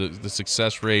 the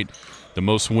success rate, the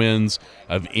most wins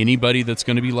of anybody that's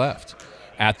going to be left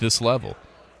at this level.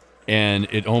 And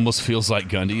it almost feels like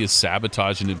Gundy is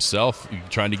sabotaging himself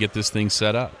trying to get this thing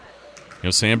set up.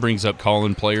 Sam brings up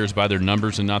calling players by their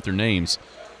numbers and not their names.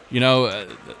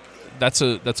 That's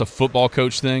a football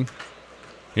coach thing,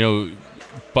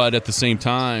 but at the same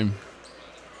time,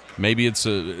 maybe it's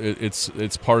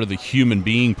part of the human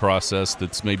being process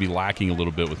that's maybe lacking a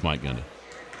little bit with Mike Gundy.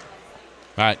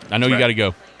 All right, I know you got to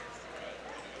go.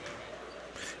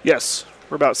 Yes,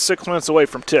 we're about 6 minutes away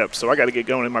from tip, so I got to get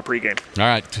going in my pregame. All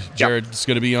right, Jared, It's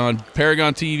going to be on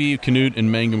Paragon TV, Canute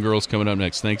and Mangum Girls coming up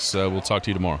next. Thanks. We'll talk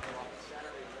to you tomorrow.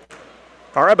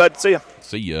 All right, bud. See ya.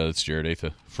 See ya. It's Jared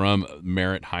Atha from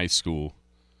Merritt High School.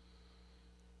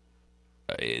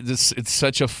 It's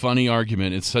such a funny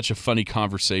argument. It's such a funny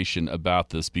conversation about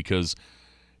this because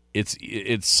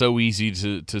it's so easy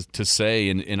to say,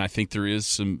 and I think there is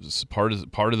some part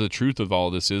of the truth of all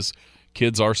this is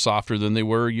kids are softer than they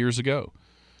were years ago.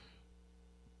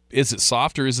 Is it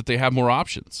softer? Is it they have more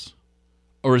options,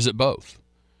 or is it both?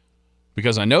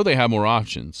 Because I know they have more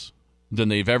options than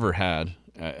they've ever had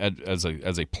as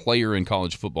a player in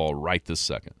college football right this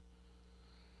second.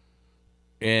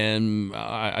 And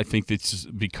I think it's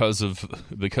because of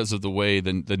the way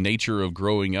the nature of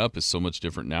growing up is so much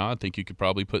different now. I think you could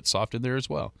probably put soft in there as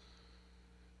well.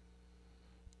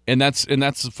 And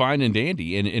that's fine and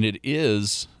dandy, and it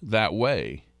is that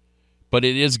way. But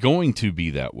it is going to be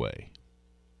that way.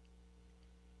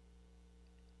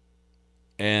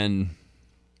 And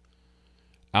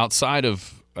outside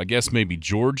of, I guess, maybe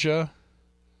Georgia,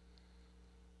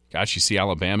 gosh, you see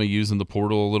Alabama using the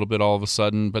portal a little bit all of a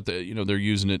sudden, but they're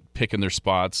using it, picking their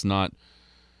spots, not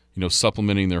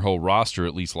supplementing their whole roster.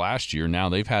 At least last year, now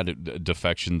they've had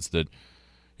defections that,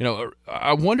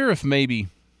 I wonder if maybe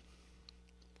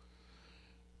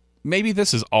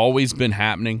this has always been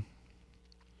happening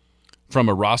from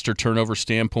a roster turnover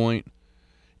standpoint.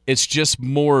 It's just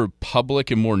more public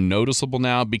and more noticeable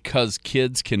now because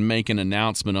kids can make an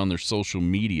announcement on their social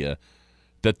media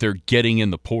that they're getting in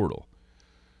the portal.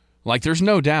 Like, there's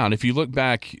no doubt, if you look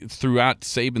back throughout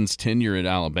Saban's tenure at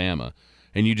Alabama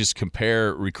and you just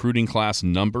compare recruiting class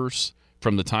numbers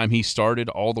from the time he started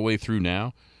all the way through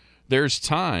now, there's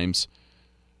times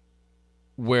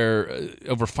where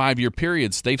over 5-year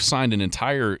periods they've signed an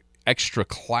entire extra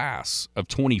class of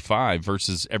 25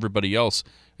 versus everybody else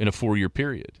in a 4-year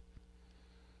period.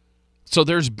 So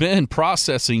there's been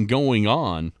processing going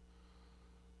on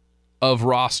of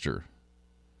roster.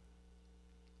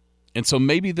 And so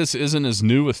maybe this isn't as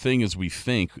new a thing as we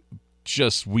think,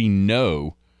 just we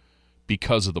know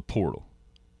because of the portal.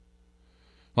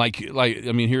 Like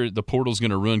I mean, here the portal's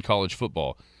going to ruin college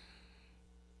football.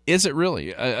 Is it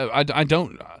really? I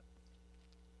don't.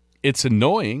 It's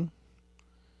annoying.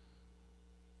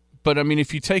 But, I mean,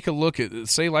 if you take a look at,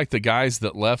 say, like the guys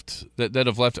that left that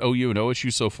have left OU and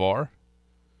OSU so far,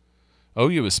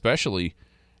 OU especially,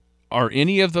 are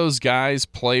any of those guys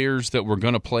players that were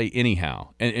going to play anyhow?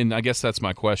 And I guess that's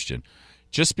my question.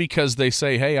 Just because they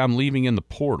say, hey, I'm leaving in the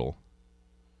portal,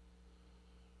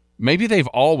 maybe they've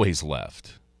always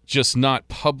left, just not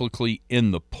publicly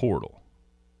in the portal,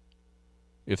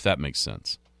 if that makes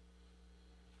sense.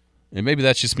 And maybe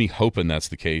that's just me hoping that's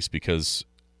the case because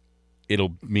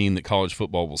it'll mean that college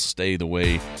football will stay the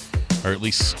way, or at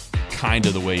least kind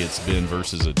of the way it's been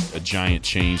versus a giant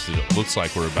change that it looks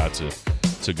like we're about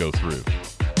to go through.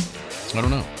 I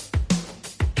don't know.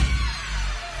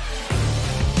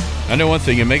 I know one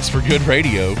thing, it makes for good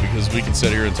radio because we can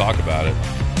sit here and talk about it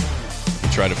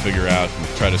and try to figure out and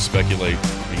try to speculate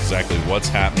exactly what's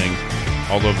happening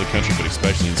all over the country, but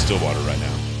especially in Stillwater right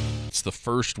now. It's the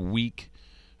first week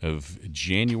of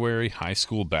January high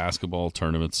school basketball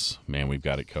tournaments. Man, we've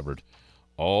got it covered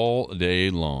all day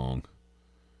long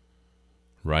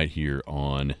right here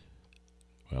on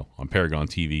Well, on Paragon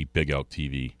TV, Big Elk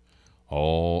TV,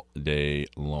 all day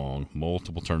long,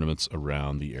 multiple tournaments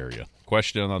around the area.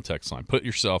 Question on the text line. Put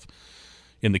yourself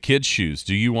in the kids' shoes.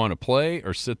 Do you want to play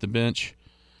or sit the bench?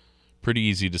 Pretty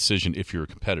easy decision if you're a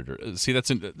competitor. See, the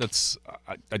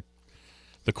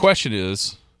question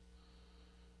is,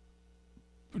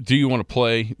 do you want to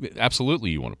play? Absolutely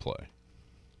you want to play.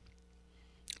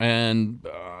 And,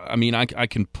 I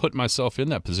can put myself in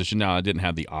that position. Now, I didn't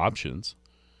have the options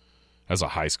as a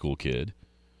high school kid.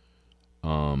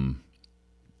 I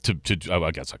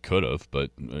guess I could have,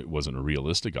 but it wasn't a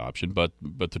realistic option. But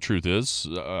the truth is,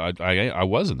 I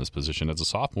was in this position as a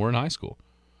sophomore in high school.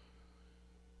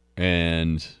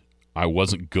 And I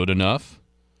wasn't good enough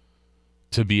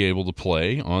to be able to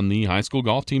play on the high school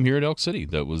golf team here at Elk City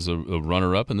that was a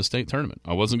runner-up in the state tournament.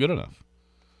 I wasn't good enough.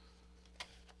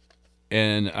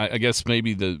 And I guess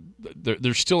maybe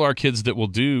there still are kids that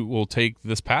will take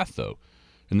this path, though,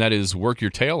 and that is work your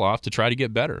tail off to try to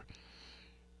get better.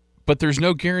 But there's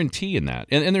no guarantee in that.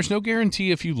 And there's no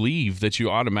guarantee if you leave that you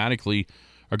automatically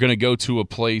are going to go to a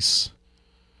place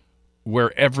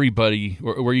where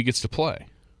where you gets to play.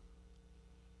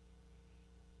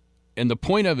 And the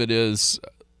point of it is,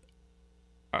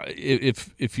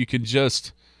 if you could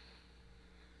just,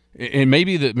 and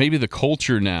maybe the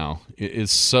culture now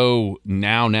is so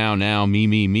now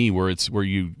me, where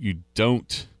you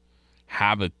don't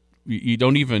have it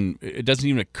doesn't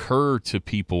even occur to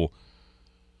people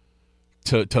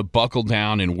to buckle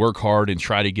down and work hard and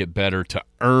try to get better to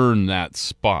earn that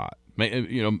spot.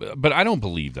 But I don't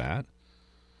believe that.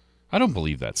 I don't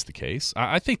believe that's the case.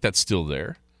 I think that's still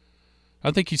there. I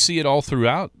think you see it all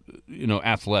throughout,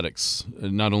 athletics,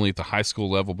 not only at the high school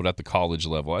level, but at the college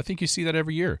level. I think you see that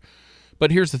every year.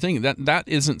 But here's the thing, that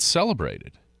isn't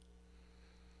celebrated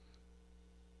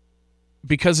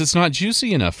because it's not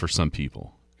juicy enough for some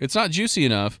people. It's not juicy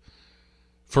enough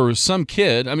for some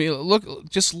kid.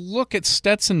 Look at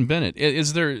Stetson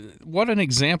Bennett. What an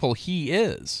example he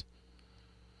is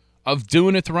of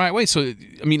doing it the right way. So,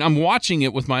 I'm watching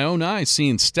it with my own eyes,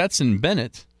 seeing Stetson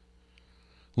Bennett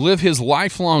live his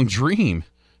lifelong dream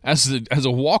as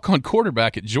a walk-on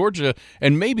quarterback at Georgia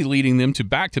and maybe leading them to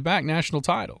back-to-back national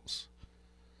titles.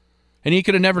 And he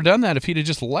could have never done that if he'd have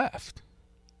just left.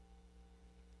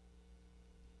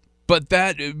 But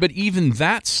even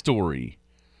that story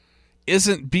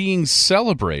isn't being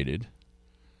celebrated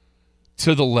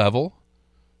to the level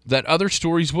that other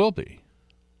stories will be.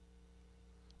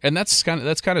 And that's kind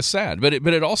of sad. But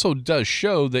it also does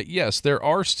show that, yes, there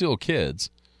are still kids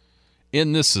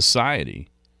in this society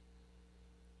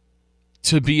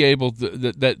to be able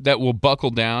that will buckle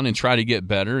down and try to get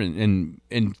better and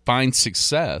find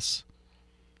success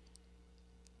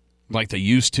like they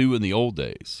used to in the old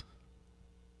days.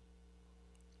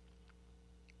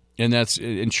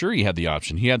 And sure, he had the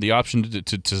option. He had the option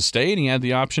to stay, and he had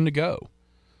the option to go.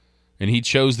 And he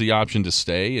chose the option to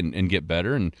stay and get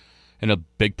better. And a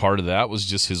big part of that was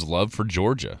just his love for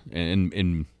Georgia.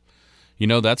 And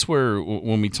that's where,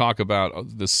 when we talk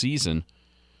about the season,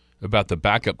 about the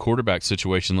backup quarterback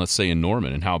situation, let's say in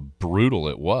Norman, and how brutal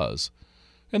it was.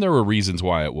 And there were reasons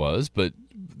why it was, but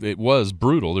it was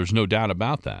brutal. There's no doubt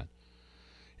about that.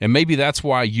 And maybe that's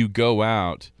why you go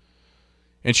out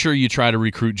and sure, you try to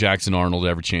recruit Jackson Arnold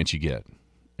every chance you get.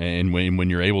 And when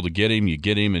you're able to get him, you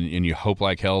get him, and you hope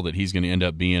like hell that he's going to end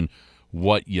up being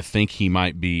what you think he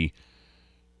might be,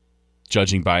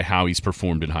 judging by how he's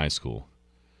performed in high school.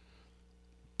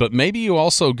 But maybe you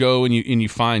also go and you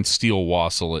find Steele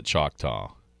Wassel at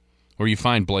Choctaw, or you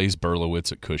find Blaze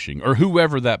Berlowitz at Cushing, or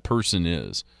whoever that person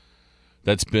is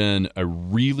that's been a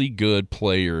really good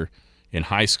player in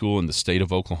high school in the state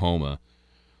of Oklahoma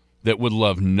that would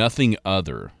love nothing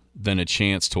other than a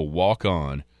chance to walk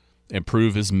on and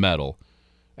prove his mettle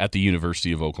at the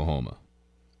University of Oklahoma.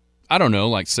 I don't know,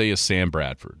 like say a Sam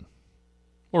Bradford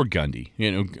or Gundy.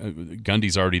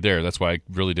 Gundy's already there. That's why I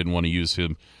really didn't want to use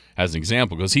him as an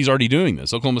example, because he's already doing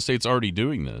this. Oklahoma State's already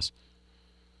doing this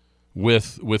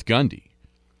with Gundy.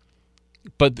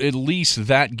 But at least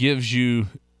that gives you,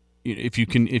 if you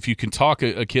can talk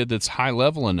a kid that's high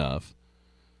level enough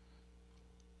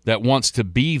that wants to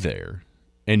be there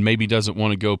and maybe doesn't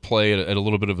want to go play at a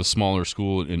little bit of a smaller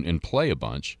school and play a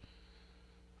bunch,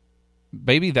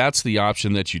 maybe that's the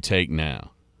option that you take now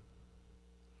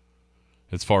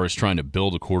as far as trying to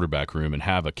build a quarterback room and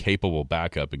have a capable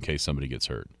backup in case somebody gets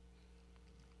hurt.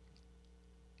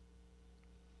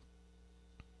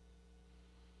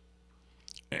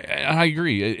 I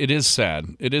agree. It is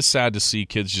sad. It is sad to see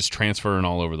kids just transferring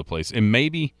all over the place. And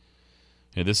maybe,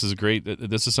 this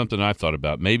is something I've thought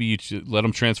about. Maybe you let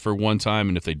them transfer one time,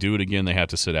 and if they do it again, they have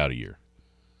to sit out a year.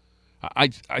 I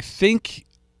think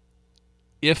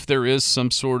if there is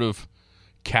some sort of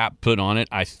cap put on it,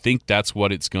 I think that's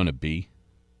what it's going to be.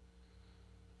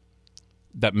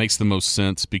 That makes the most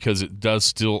sense because it does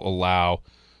still allow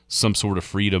some sort of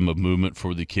freedom of movement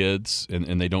for the kids,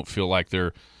 and they don't feel like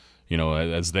they're,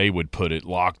 as they would put it,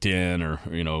 locked in, or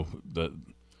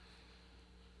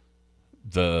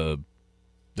the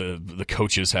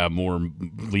coaches have more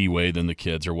leeway than the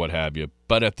kids or what have you.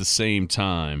 But at the same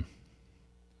time,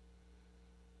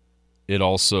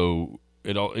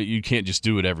 you can't just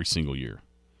do it every single year.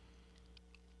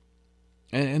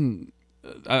 And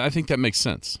I think that makes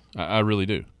sense. I really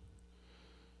do.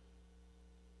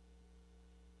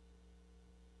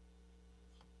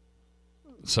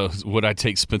 So would I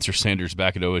take Spencer Sanders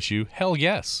back at OSU? Hell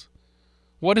yes.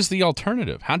 What is the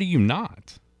alternative? How do you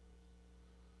not?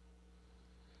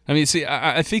 I mean, see,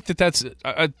 I think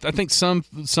I think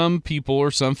some people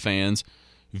or some fans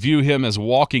view him as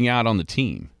walking out on the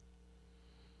team.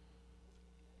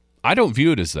 I don't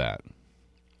view it as that.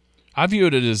 I view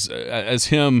it as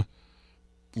him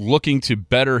looking to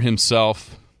better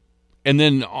himself, and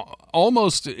then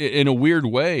almost in a weird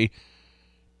way,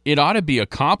 it ought to be a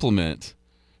compliment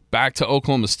back to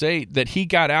Oklahoma State that he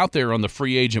got out there on the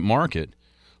free agent market,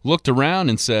 looked around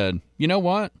and said, you know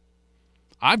what?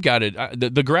 I've got it.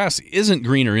 The grass isn't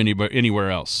greener anywhere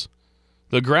else.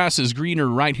 The grass is greener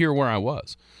right here where I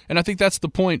was. And I think that's the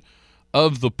point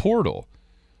of the portal,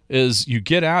 is you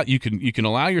get out, you can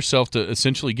allow yourself to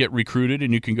essentially get recruited,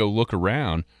 and you can go look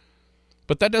around.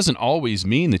 But that doesn't always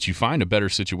mean that you find a better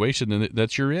situation than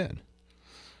that you're in.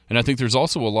 And I think there's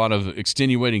also a lot of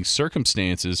extenuating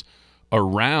circumstances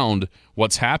around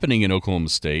what's happening in Oklahoma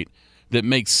State that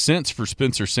makes sense for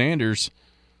Spencer Sanders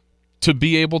to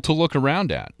be able to look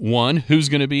around at. One, who's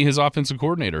going to be his offensive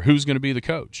coordinator? Who's going to be the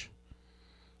coach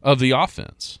of the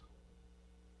offense?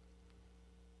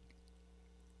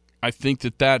 I think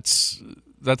that's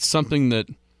something that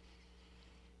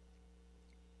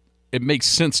it makes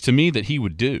sense to me that he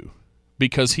would do,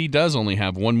 because he does only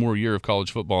have one more year of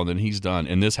college football and then he's done.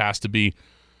 And this has to be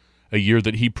a year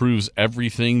that he proves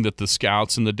everything that the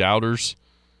scouts and the doubters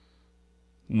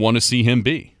want to see him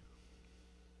be.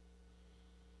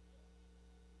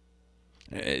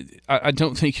 I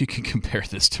don't think you can compare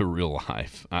this to real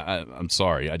life. I'm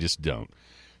sorry, I just don't.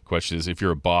 Question is, if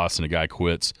you're a boss and a guy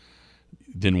quits,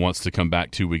 then wants to come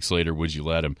back 2 weeks later, would you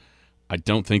let him? I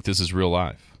don't think this is real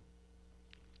life.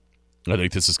 I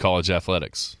think this is college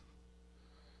athletics.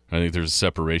 I think there's a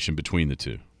separation between the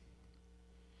two.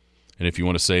 And if you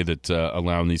want to say that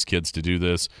allowing these kids to do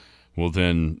this will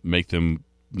then make them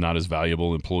not as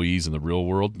valuable employees in the real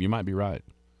world, you might be right.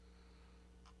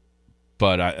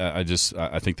 But I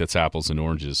think that's apples and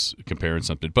oranges comparing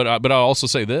something. But I'll also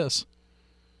say this.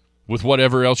 With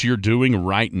whatever else you're doing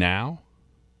right now,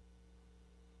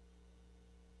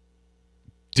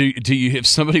 do you, if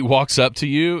somebody walks up to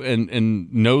you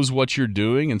and knows what you're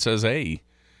doing and says, hey,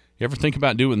 you ever think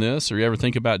about doing this, or you ever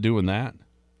think about doing that?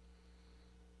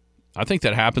 I think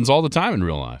that happens all the time in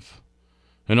real life.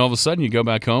 And all of a sudden you go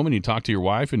back home and you talk to your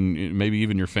wife and maybe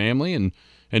even your family and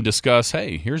discuss,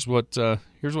 hey, here's what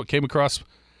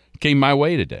came my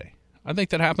way today. I think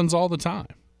that happens all the time.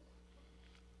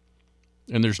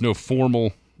 And there's no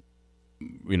formal,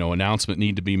 announcement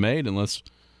need to be made unless,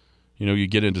 you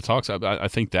get into talks. I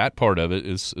think that part of it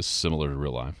is similar to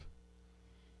real life.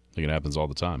 I think it happens all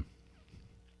the time.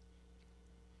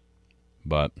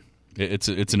 But it's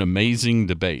an amazing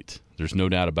debate. There's no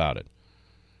doubt about it.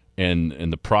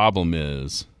 And the problem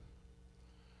is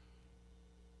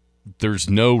there's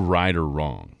no right or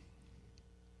wrong.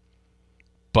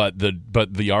 But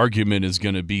the argument is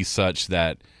going to be such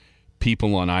that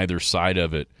people on either side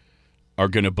of it are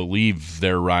going to believe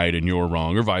they're right and you're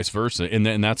wrong, or vice versa, and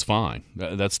that's fine.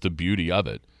 That's the beauty of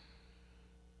it.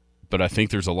 But I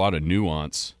think there's a lot of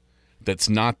nuance that's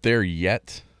not there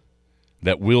yet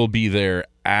that will be there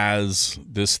as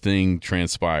this thing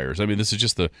transpires. I mean, this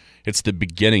is it's the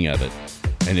beginning of it,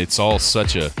 and it's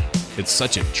such a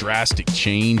drastic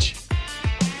change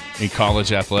in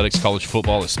college athletics, college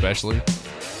football especially,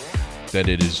 that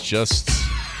it's just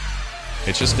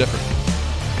different.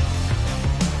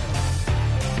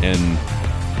 And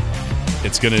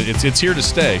it's here to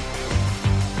stay.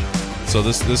 So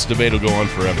this debate will go on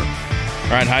forever.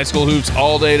 All right, high school hoops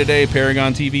all day today.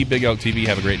 Paragon TV, Big Elk TV.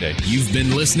 Have a great day. You've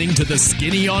been listening to the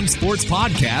Skinny on Sports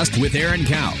podcast with Aaron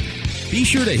Kout. Be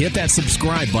sure to hit that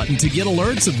subscribe button to get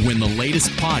alerts of when the latest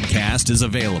podcast is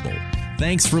available.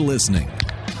 Thanks for listening.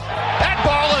 That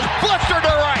ball is blistered to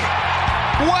right.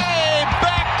 Way